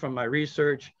true from my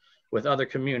research with other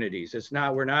communities.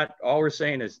 All we're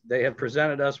saying is they have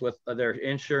presented us with their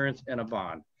insurance and a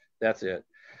bond. That's it.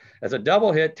 As a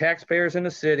double hit, taxpayers in the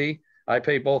city, I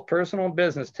pay both personal and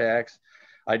business tax.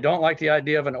 I don't like the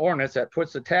idea of an ordinance that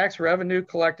puts the tax revenue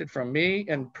collected from me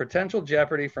in potential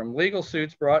jeopardy from legal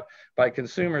suits brought by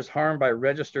consumers harmed by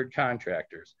registered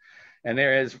contractors. And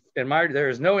there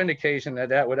is no indication that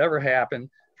that would ever happen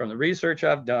from the research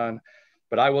I've done,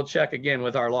 but I will check again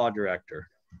with our law director.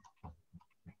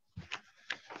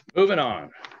 Moving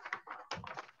on.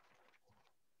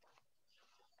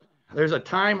 There's a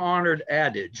time-honored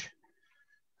adage,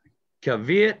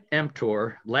 caveat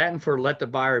emptor, Latin for let the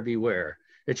buyer beware.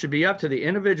 It should be up to the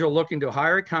individual looking to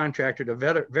hire a contractor to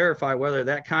verify whether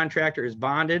that contractor is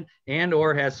bonded and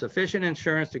or has sufficient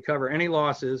insurance to cover any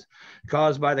losses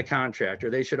caused by the contractor.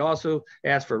 They should also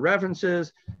ask for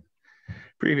references,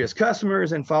 previous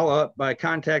customers, and follow up by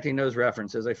contacting those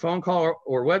references. A phone call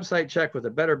or website check with the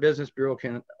Better Business Bureau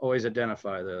can always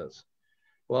identify those.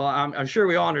 Well, I'm sure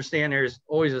we all understand there's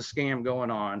always a scam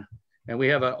going on, and we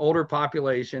have an older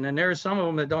population, and there are some of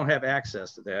them that don't have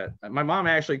access to that. My mom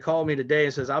actually called me today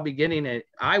and says, I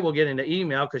will get an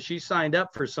email because she signed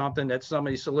up for something that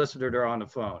somebody solicited her on the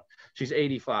phone. She's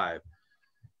 85.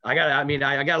 I got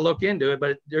to look into it,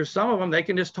 but there's some of them, they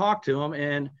can just talk to them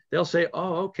and they'll say,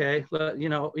 oh, okay,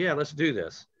 yeah, let's do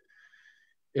this.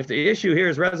 If the issue here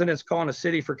is residents calling the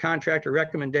city for contractor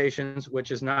recommendations,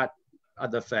 which is not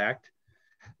the fact,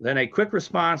 then a quick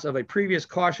response of a previous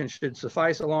caution should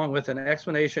suffice, along with an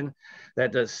explanation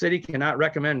that the city cannot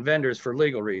recommend vendors for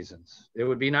legal reasons. It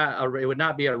would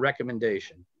not be a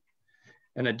recommendation.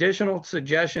 An additional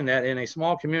suggestion that in a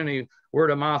small community, word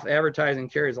of mouth advertising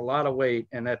carries a lot of weight,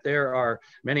 and that there are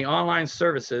many online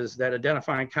services that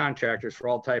identify contractors for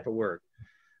all type of work.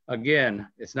 Again,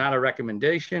 it's not a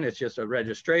recommendation, it's just a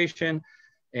registration.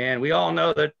 And we all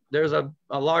know that there's a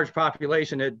large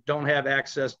population that don't have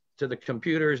access to the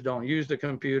computers, don't use the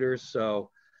computers. So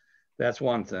that's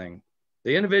one thing.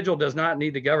 The individual does not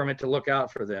need the government to look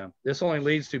out for them. This only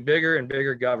leads to bigger and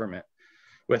bigger government,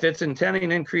 with its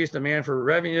intending increased demand for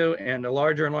revenue and a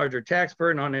larger and larger tax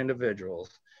burden on individuals.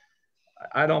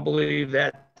 I don't believe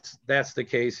that's the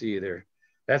case either.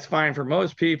 That's fine for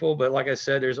most people, but like I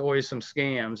said, there's always some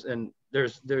scams, and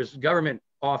there's government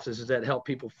offices that help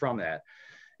people from that.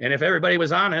 And if everybody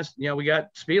was honest, we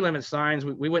got speed limit signs,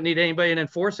 we wouldn't need anybody to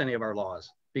enforce any of our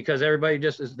laws because everybody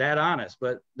just is that honest.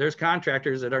 But there's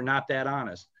contractors that are not that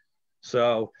honest.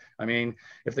 So, I mean,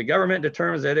 if the government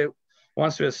determines that it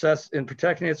wants to assist in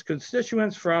protecting its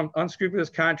constituents from unscrupulous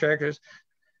contractors,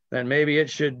 then maybe it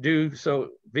should do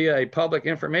so via a public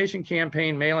information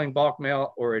campaign, mailing, bulk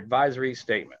mail, or advisory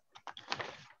statement.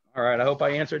 All right, I hope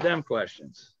I answered them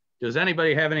questions. Does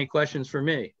anybody have any questions for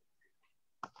me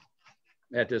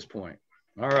at this point?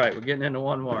 All right, we're getting into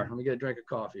one more. Let me get a drink of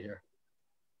coffee here.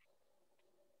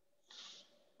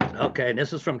 Okay,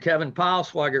 this is from Kevin Powell,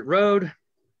 Swigert Road.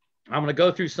 I'm gonna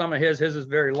go through some of his. His is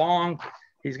very long.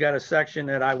 He's got a section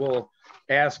that I will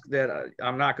ask that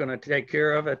I'm not gonna take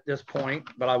care of at this point,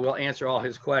 but I will answer all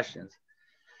his questions.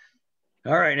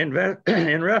 All right,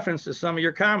 in reference to some of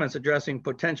your comments addressing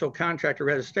potential contractor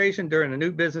registration during the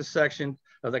new business section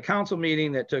of the council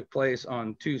meeting that took place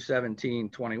on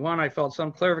 2/17/21, I felt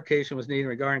some clarification was needed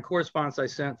regarding correspondence I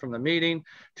sent from the meeting.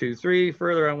 2/3,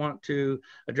 further, I want to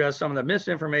address some of the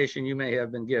misinformation you may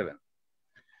have been given.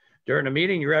 During the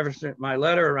meeting, you referenced my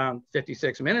letter around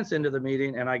 56 minutes into the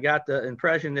meeting, and I got the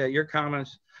impression that your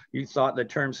comments, you thought the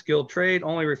term skilled trade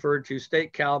only referred to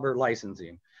state caliber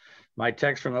licensing. My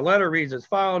text from the letter reads as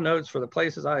follows: notes for the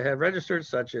places I have registered,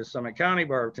 such as Summit County,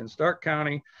 Barberton, Stark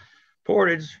County,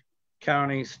 Portage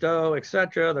County, Stowe,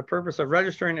 etc. The purpose of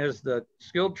registering is the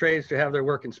skilled trades to have their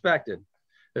work inspected.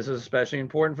 This is especially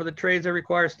important for the trades that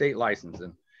require state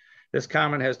licensing. This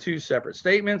comment has two separate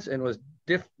statements and was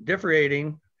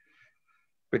differentiating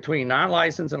between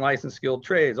non-licensed and licensed skilled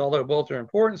trades. Although both are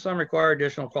important, some require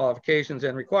additional qualifications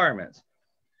and requirements.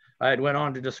 I had went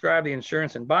on to describe the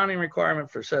insurance and bonding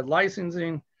requirement for said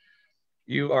licensing.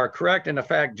 You are correct in the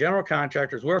fact general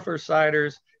contractors, welfare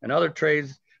siders, and other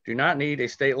trades do not need a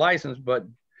state license, but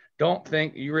don't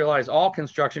think you realize all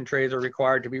construction trades are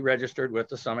required to be registered with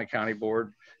the Summit County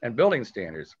Board and Building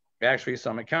Standards. Actually,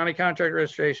 Summit County Contract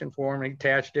Registration Form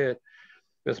attached it.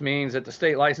 This means that the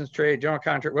state licensed trade, general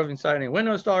contract, roofing, siding, and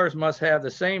window installers must have the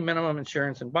same minimum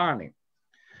insurance and bonding.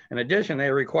 In addition, they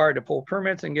are required to pull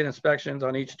permits and get inspections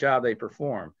on each job they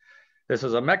perform. This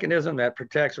is a mechanism that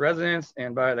protects residents,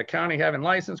 and by the county having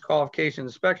licensed qualification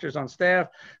inspectors on staff,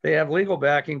 they have legal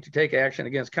backing to take action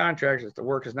against contractors if the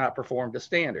work is not performed to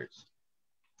standards.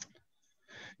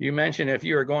 You mentioned if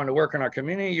you are going to work in our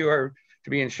community, you are to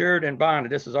be insured and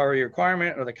bonded. This is already a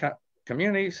requirement of the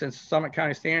community, since Summit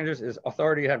County Standards is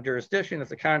authority to have jurisdiction if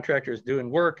the contractor is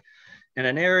doing work in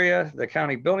an area. The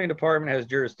county building department has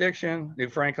jurisdiction, New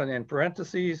Franklin in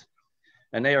parentheses,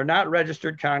 and they are not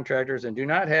registered contractors and do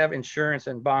not have insurance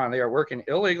and bond. They are working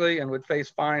illegally and would face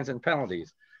fines and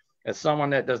penalties. As someone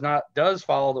that does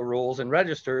follow the rules and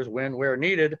registers when, where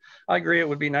needed, I agree it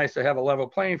would be nice to have a level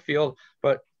playing field,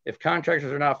 but if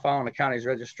contractors are not following the county's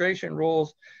registration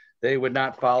rules, they would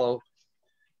not follow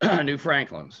New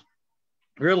Franklin's.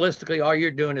 Realistically, all you're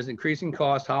doing is increasing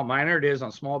cost, how minor it is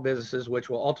on small businesses, which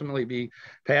will ultimately be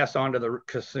passed on to the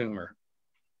customer.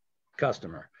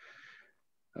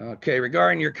 Okay,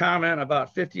 regarding your comment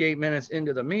about 58 minutes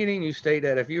into the meeting, you state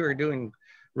that if you were doing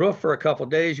roof for a couple of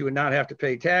days, you would not have to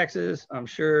pay taxes. I'm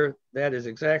sure that is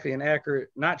exactly inaccurate.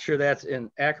 Not sure that's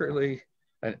an accurate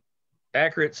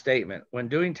statement. When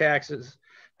doing taxes,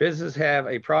 businesses have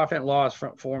a profit and loss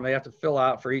form they have to fill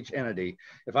out for each entity.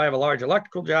 If I have a large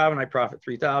electrical job and I profit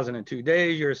 $3,000 in 2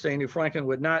 days, you're saying New Franklin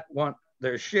would not want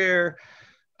their share.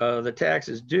 The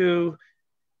taxes due.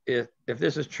 If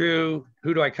this is true,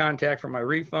 who do I contact for my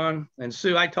refund? And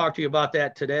Sue, I talked to you about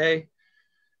that today.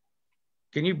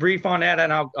 Can you brief on that?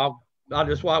 And I'll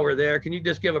just, while we're there, can you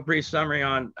just give a brief summary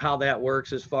on how that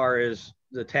works as far as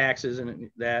the taxes and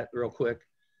that real quick?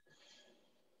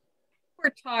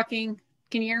 We're talking,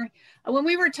 can you hear me? When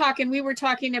we were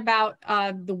talking about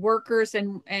the workers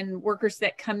and workers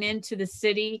that come into the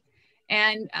city.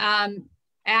 And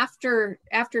after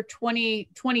 20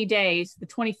 days, the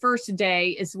 21st day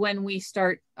is when we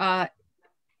start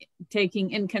taking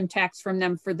income tax from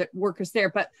them for the workers there.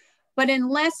 But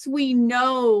unless we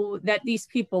know that these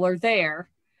people are there,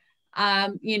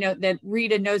 you know, that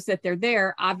Rita knows that they're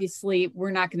there, obviously we're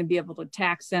not going to be able to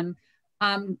tax them.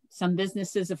 Some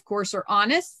businesses, of course, are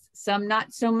honest, some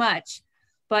not so much.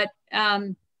 But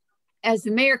as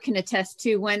the mayor can attest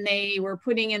to, when they were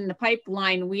putting in the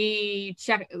pipeline, he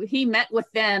met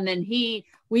with them and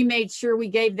we made sure we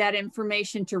gave that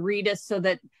information to Rita so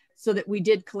that we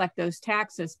did collect those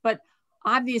taxes. But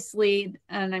obviously,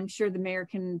 and I'm sure the mayor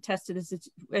can attest to this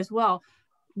as well,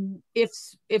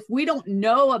 if we don't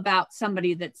know about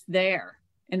somebody that's there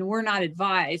and we're not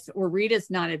advised, or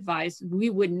Rita's not advised, we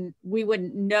wouldn't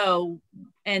know,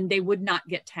 and they would not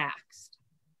get taxed.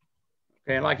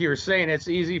 And like you were saying, it's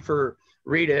easy for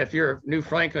Rita, if you're a New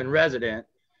Franklin resident,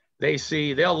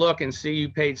 they'll look and see you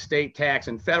paid state tax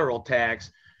and federal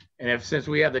tax. And since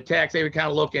we have the tax, they would kind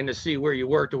of look in to see where you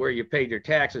worked or where you paid your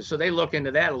taxes. So they look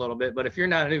into that a little bit. But if you're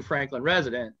not a New Franklin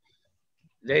resident,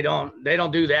 they don't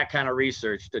do that kind of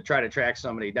research to try to track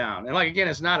somebody down. And like, again,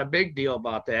 it's not a big deal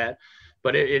about that,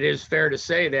 but it is fair to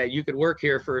say that you could work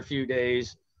here for a few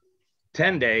days,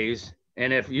 10 days,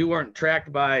 and if you weren't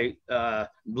tracked by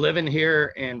living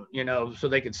here, and, you know, so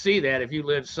they could see that if you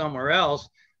lived somewhere else,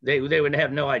 they would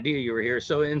have no idea you were here.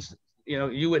 So, you know,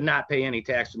 you would not pay any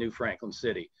tax to New Franklin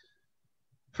City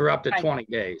for up to 20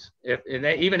 days.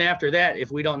 Even after that,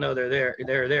 if we don't know they're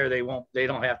there, they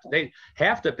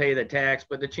have to pay the tax,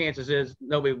 but the chances is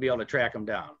nobody would be able to track them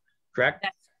down. Correct?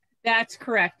 That's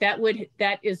correct.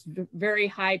 That is very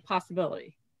high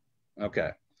possibility. Okay.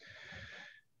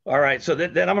 All right, so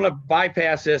then I'm going to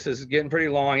bypass this. This is getting pretty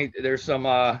long. There's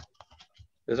a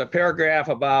paragraph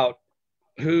about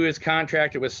who is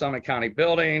contracted with Summit County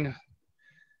Building,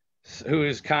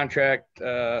 who's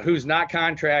not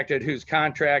contracted, who's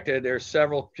contracted. There's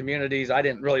several communities. I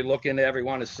didn't really look into every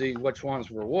one to see which ones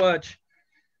were which.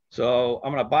 So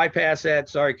I'm going to bypass that.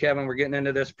 Sorry, Kevin, we're getting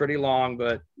into this pretty long,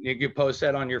 but you can post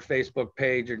that on your Facebook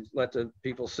page and let the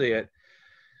people see it.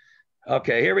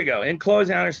 Okay, here we go. In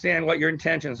closing, I understand what your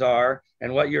intentions are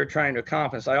and what you're trying to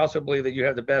accomplish. I also believe that you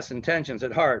have the best intentions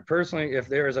at heart. Personally, if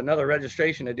there is another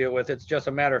registration to deal with, it's just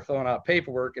a matter of filling out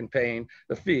paperwork and paying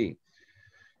the fee.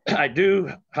 I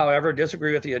do, however,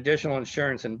 disagree with the additional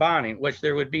insurance and bonding, which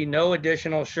there would be no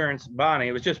additional insurance bonding.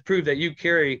 It was just prove that you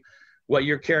carry what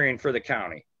you're carrying for the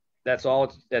county. That's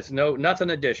all. That's nothing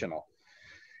additional.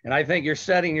 And I think you're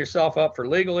setting yourself up for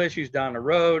legal issues down the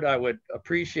road. I would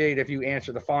appreciate if you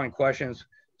answer the following questions,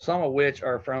 some of which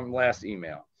are from last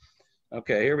email.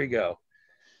 Okay, here we go.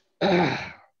 And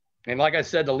like I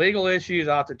said, the legal issues,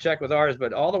 I'll have to check with ours,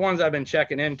 but all the ones I've been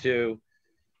checking into,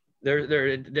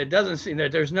 it doesn't seem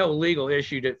that there's no legal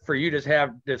issue for you to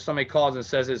have, if somebody calls and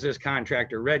says, is this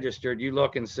contractor registered? You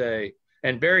look and say,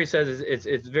 and Barry says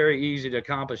it's very easy to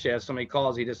accomplish that. If somebody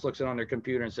calls, he just looks it on their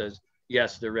computer and says,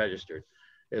 yes, they're registered.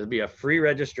 It'll be a free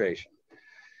registration.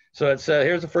 So it's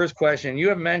here's the first question. You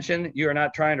have mentioned you are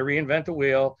not trying to reinvent the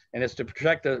wheel and it's to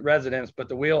protect the residents, but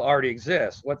the wheel already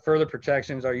exists. What further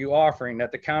protections are you offering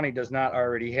that the county does not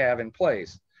already have in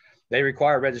place? They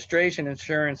require registration,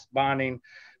 insurance, bonding.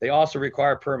 They also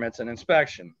require permits and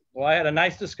inspection. Well, I had a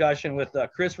nice discussion with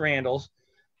Chris Randalls,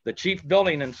 the chief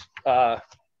building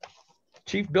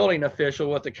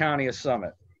official with the county of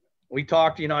Summit. We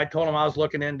talked, you know, I told him I was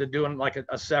looking into doing like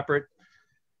a separate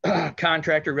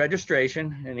contractor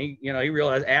registration, and he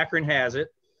realized Akron has it,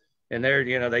 and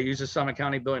they use the Summit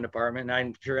County Building Department, and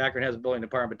I'm sure Akron has a building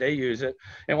department, but they use it.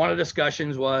 And one of the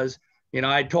discussions was,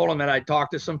 I told him that I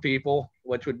talked to some people,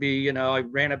 which would be, I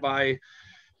ran it by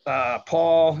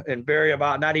Paul and Barry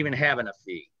about not even having a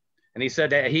fee. And he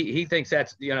said that he thinks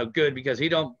that's, good, because he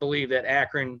don't believe that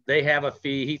Akron, they have a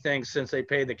fee. He thinks since they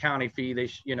paid the county fee, they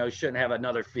shouldn't have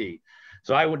another fee.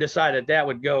 So I would decide that that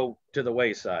would go to the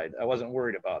wayside. I wasn't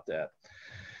worried about that.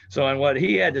 So, and what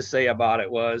he had to say about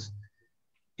it was,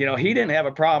 you know, he didn't have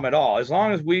a problem at all. As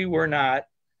long as we were not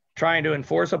trying to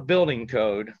enforce a building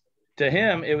code, to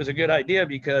him, it was a good idea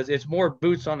because it's more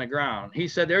boots on the ground. He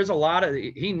said there's a lot of,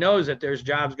 he knows that there's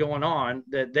jobs going on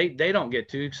that they don't get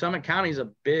to. Summit County is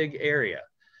a big area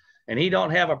and he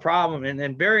don't have a problem.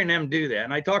 And Barry and them do that.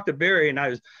 And I talked to Barry and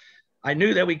I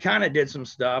knew that we kind of did some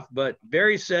stuff, but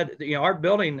Barry said, you know, our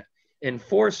building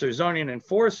enforcer, zoning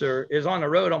enforcer is on the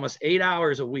road almost 8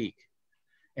 hours a week.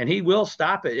 And he will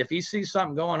stop it. If he sees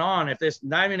something going on, if it's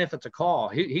not even if it's a call,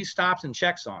 he stops and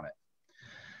checks on it.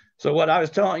 So what I was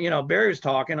telling, you know, Barry was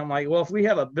talking, I'm like, well, if we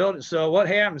have a building, so what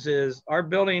happens is our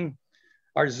building,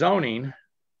 our zoning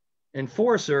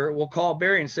enforcer will call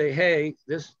Barry and say, hey,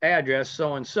 this address,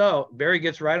 so-and-so. Barry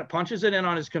gets right, punches it in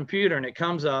on his computer and it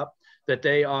comes up that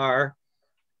they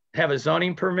have a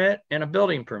zoning permit and a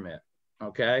building permit,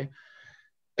 okay?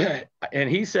 And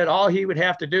he said all he would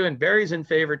have to do, and Barry's in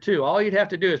favor too, all you'd have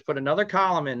to do is put another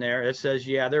column in there that says,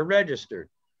 yeah, they're registered.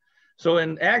 So,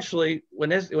 and actually, when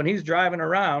he's driving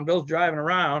around, Bill's driving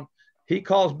around, he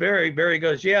calls Barry. Barry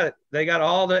goes, yeah, they got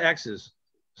all the X's.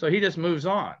 So he just moves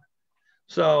on.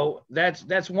 So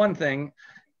that's one thing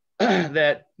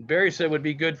that Barry said would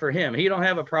be good for him. He don't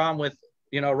have a problem with,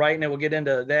 you know, writing it. We'll get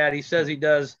into that. He says he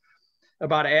does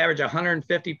about an average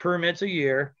 150 permits a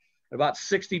year. About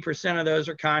 60% of those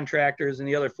are contractors and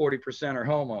the other 40% are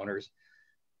homeowners.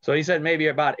 So he said maybe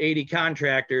about 80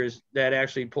 contractors that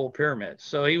actually pull permits.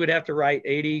 So he would have to write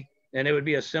 80 and it would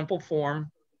be a simple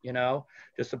form, you know,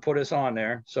 just to put us on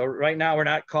there. So right now we're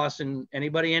not costing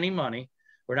anybody any money.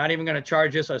 We're not even going to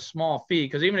charge us a small fee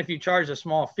because even if you charge a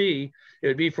small fee, it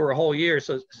would be for a whole year.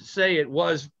 So say it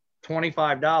was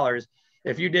 $25.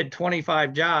 If you did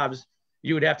 25 jobs,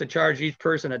 you would have to charge each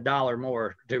person $1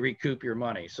 more to recoup your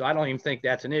money. So I don't even think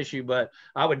that's an issue, but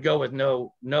I would go with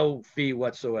no fee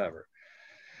whatsoever.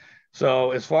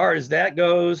 So as far as that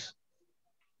goes,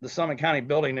 the Summit County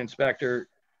Building Inspector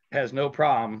has no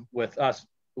problem with us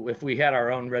if we had our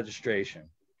own registration.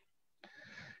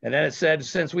 And then it said,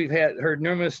 since we've heard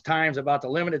numerous times about the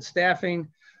limited staffing,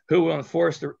 who will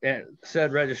enforce the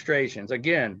said registrations?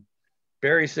 Again,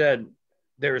 Barry said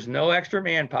there's no extra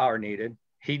manpower needed.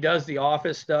 He does the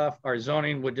office stuff. Our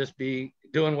zoning would just be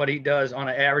doing what he does on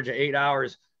an average of 8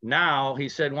 hours. Now, he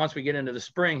said once we get into the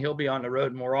spring, he'll be on the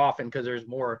road more often because there's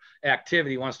more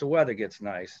activity once the weather gets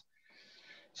nice.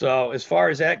 So as far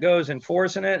as that goes,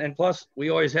 enforcing it, and plus we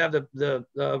always have the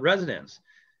residents.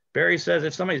 Barry says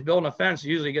if somebody's building a fence,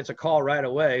 usually gets a call right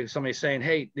away. Somebody's saying,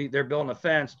 hey, they're building a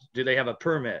fence. Do they have a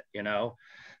permit, you know?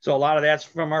 So a lot of that's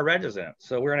from our residents.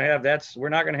 So we're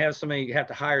not going to have somebody have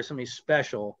to hire somebody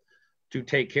special to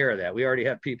take care of that. We already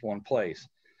have people in place.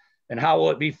 And how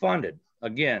will it be funded?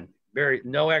 Again,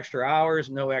 no extra hours,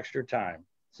 no extra time.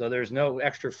 So there's no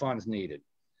extra funds needed.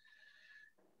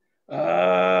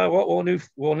 What will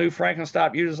New Franklin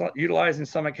stop utilizing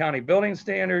Summit County building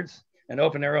standards and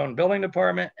open their own building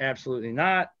department? Absolutely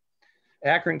not.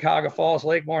 Akron, Cuyahoga Falls,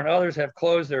 Lakemore, and others have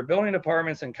closed their building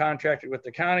departments and contracted with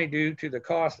the county due to the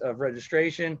cost of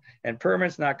registration and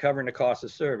permits not covering the cost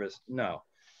of service. No.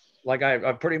 Like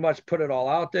I've pretty much put it all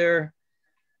out there.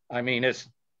 I mean,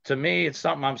 to me, it's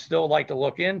something I'm still like to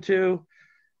look into.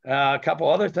 A couple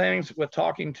other things with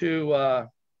talking to a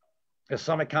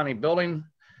Summit County building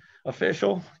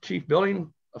official, chief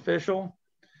building official.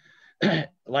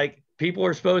 Like people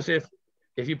are supposed to,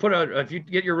 if you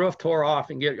get your roof tore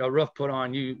off and get a roof put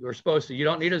on, you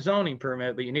don't need a zoning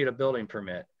permit, but you need a building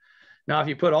permit. Now, if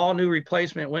you put all new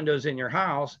replacement windows in your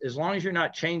house, as long as you're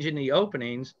not changing the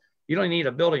openings, you don't need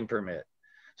a building permit.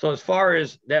 So as far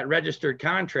as that registered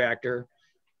contractor,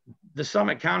 the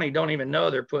Summit County don't even know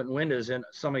they're putting windows in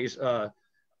somebody's,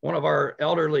 one of our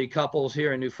elderly couples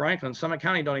here in New Franklin, Summit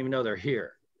County don't even know they're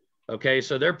here. Okay,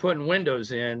 so they're putting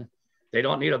windows in. They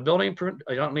don't need a building,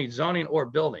 they don't need zoning or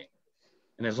building.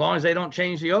 And as long as they don't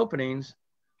change the openings,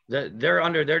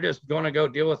 they're just going to go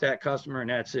deal with that customer and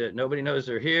that's it. Nobody knows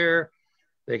they're here.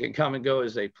 They can come and go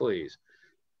as they please.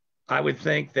 I would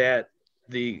think that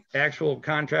the actual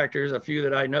contractors, a few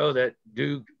that I know that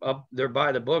they're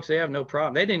by the books, they have no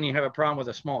problem. They didn't even have a problem with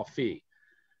a small fee,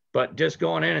 but just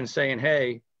going in and saying,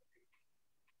 hey,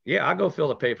 yeah, I'll go fill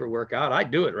the paperwork out. I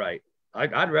do it right.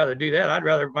 I'd rather do that. I'd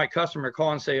rather my customer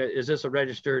call and say, is this a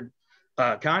registered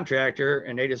contractor?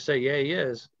 And they just say, yeah, he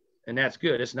is. And that's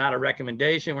good. It's not a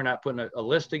recommendation. We're not putting a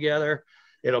list together.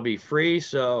 It'll be free.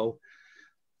 So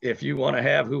if you want to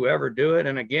have whoever do it,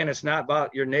 and again, it's not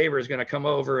about your neighbor is going to come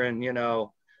over and, you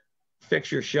know,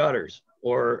 fix your shutters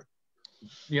or,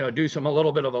 you know, do a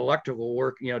little bit of electrical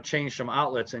work, you know, change some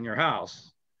outlets in your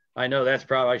house. I know that's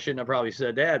probably, I shouldn't have probably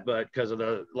said that, but because of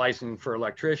the licensing for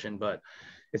electrician, but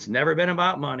it's never been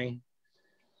about money.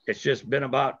 It's just been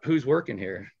about who's working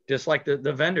here. Just like the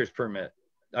vendor's permit.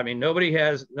 I mean,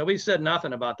 nobody said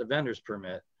nothing about the vendor's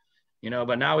permit, you know,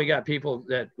 but now we got people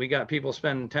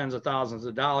spending tens of thousands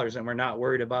of dollars and we're not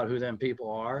worried about who them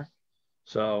people are.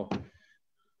 So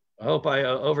I hope I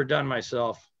overdone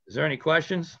myself. Is there any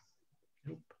questions?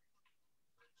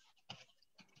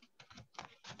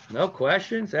 No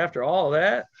questions after all of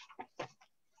that?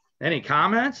 Any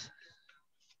comments?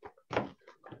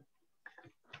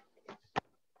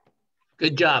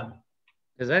 Good job.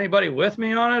 Is anybody with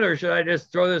me on it, or should I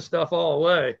just throw this stuff all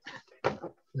away?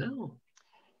 No.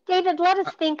 David, let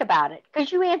us think about it,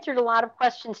 because you answered a lot of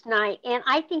questions tonight, and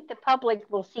I think the public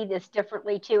will see this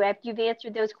differently too after you've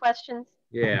answered those questions.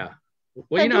 Yeah.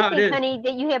 Well, so you know how it is, honey,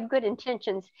 that you have good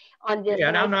intentions on this. Yeah,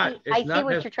 and I see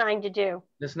what you're trying to do.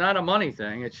 It's not a money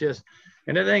thing. It's just,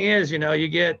 and the thing is, you know, you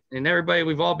get, and everybody,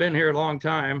 we've all been here a long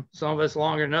time. Some of us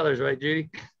longer than others, right, Judy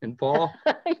and Paul?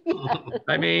 Yeah.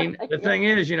 I mean, the thing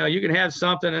is, you know, you can have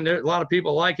something and a lot of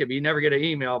people like it, but you never get an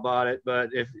email about it. But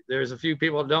if there's a few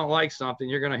people that don't like something,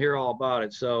 you're going to hear all about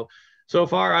it. So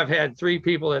far, I've had 3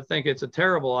 people that think it's a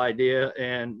terrible idea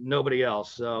and nobody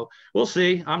else. So we'll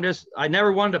see. I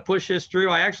never wanted to push this through.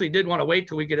 I actually did want to wait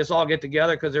till we could just all get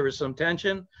together because there was some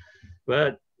tension,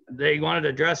 but they wanted to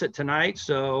address it tonight.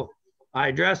 So I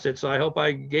addressed it. So I hope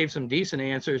I gave some decent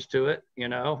answers to it. You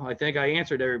know, I think I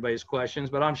answered everybody's questions,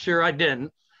 but I'm sure I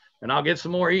didn't. And I'll get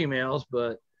some more emails,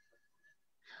 but.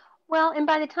 Well, and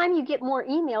by the time you get more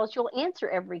emails, you'll answer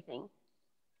everything.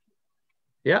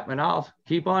 Yep, and I'll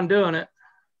keep on doing it.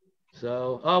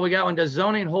 So, oh, we got one. Does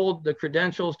zoning hold the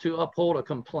credentials to uphold a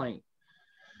complaint?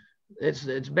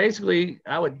 It's basically,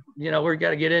 we've got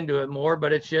to get into it more,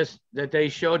 but it's just that they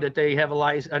showed that they have a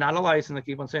license, not a license, I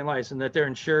keep on saying license, that they're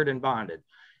insured and bonded.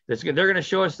 They're going to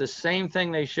show us the same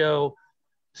thing they show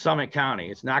Summit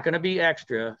County. It's not going to be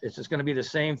extra. It's just going to be the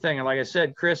same thing. And like I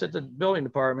said, Chris at the building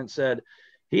department said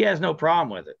he has no problem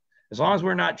with it. As long as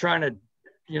we're not trying to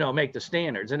make the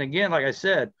standards. And again, like I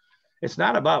said, it's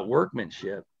not about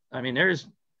workmanship. I mean, there's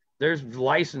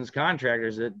licensed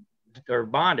contractors that are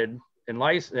bonded and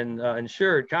licensed and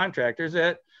insured contractors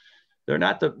that they're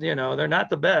not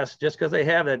the best. Just because they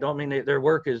have that don't mean their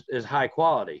work is high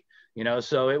quality,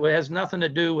 so it has nothing to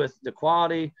do with the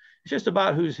quality. It's just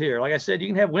about who's here. Like I said, you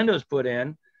can have windows put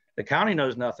in. The county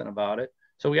knows nothing about it.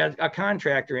 So we got a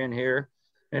contractor in here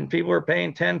and people are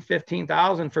paying $10,000,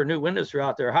 $15,000 for new windows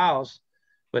throughout their house.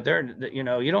 But you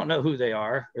don't know who they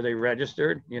are. Are they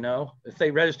registered? If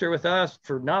they register with us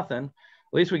for nothing,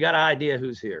 at least we got an idea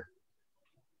who's here.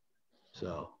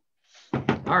 So,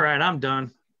 all right, I'm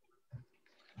done.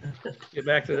 Get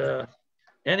back to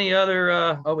any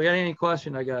other, we got any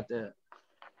question? I got that.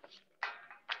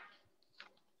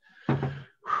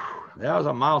 That was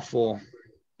a mouthful.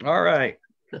 All right.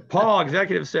 Paul,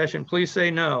 executive session, please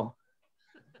say no.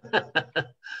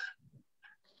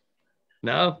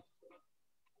 No?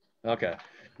 Okay.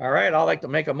 All right. I'd like to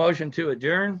make a motion to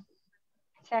adjourn.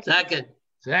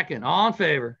 Second. All in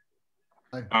favor?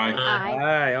 Aye.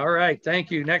 Aye. All right. Thank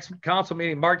you. Next council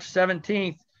meeting, March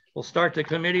 17th. We'll start the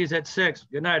committees at 6.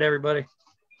 Good night, everybody.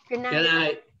 Good night. Good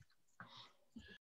night.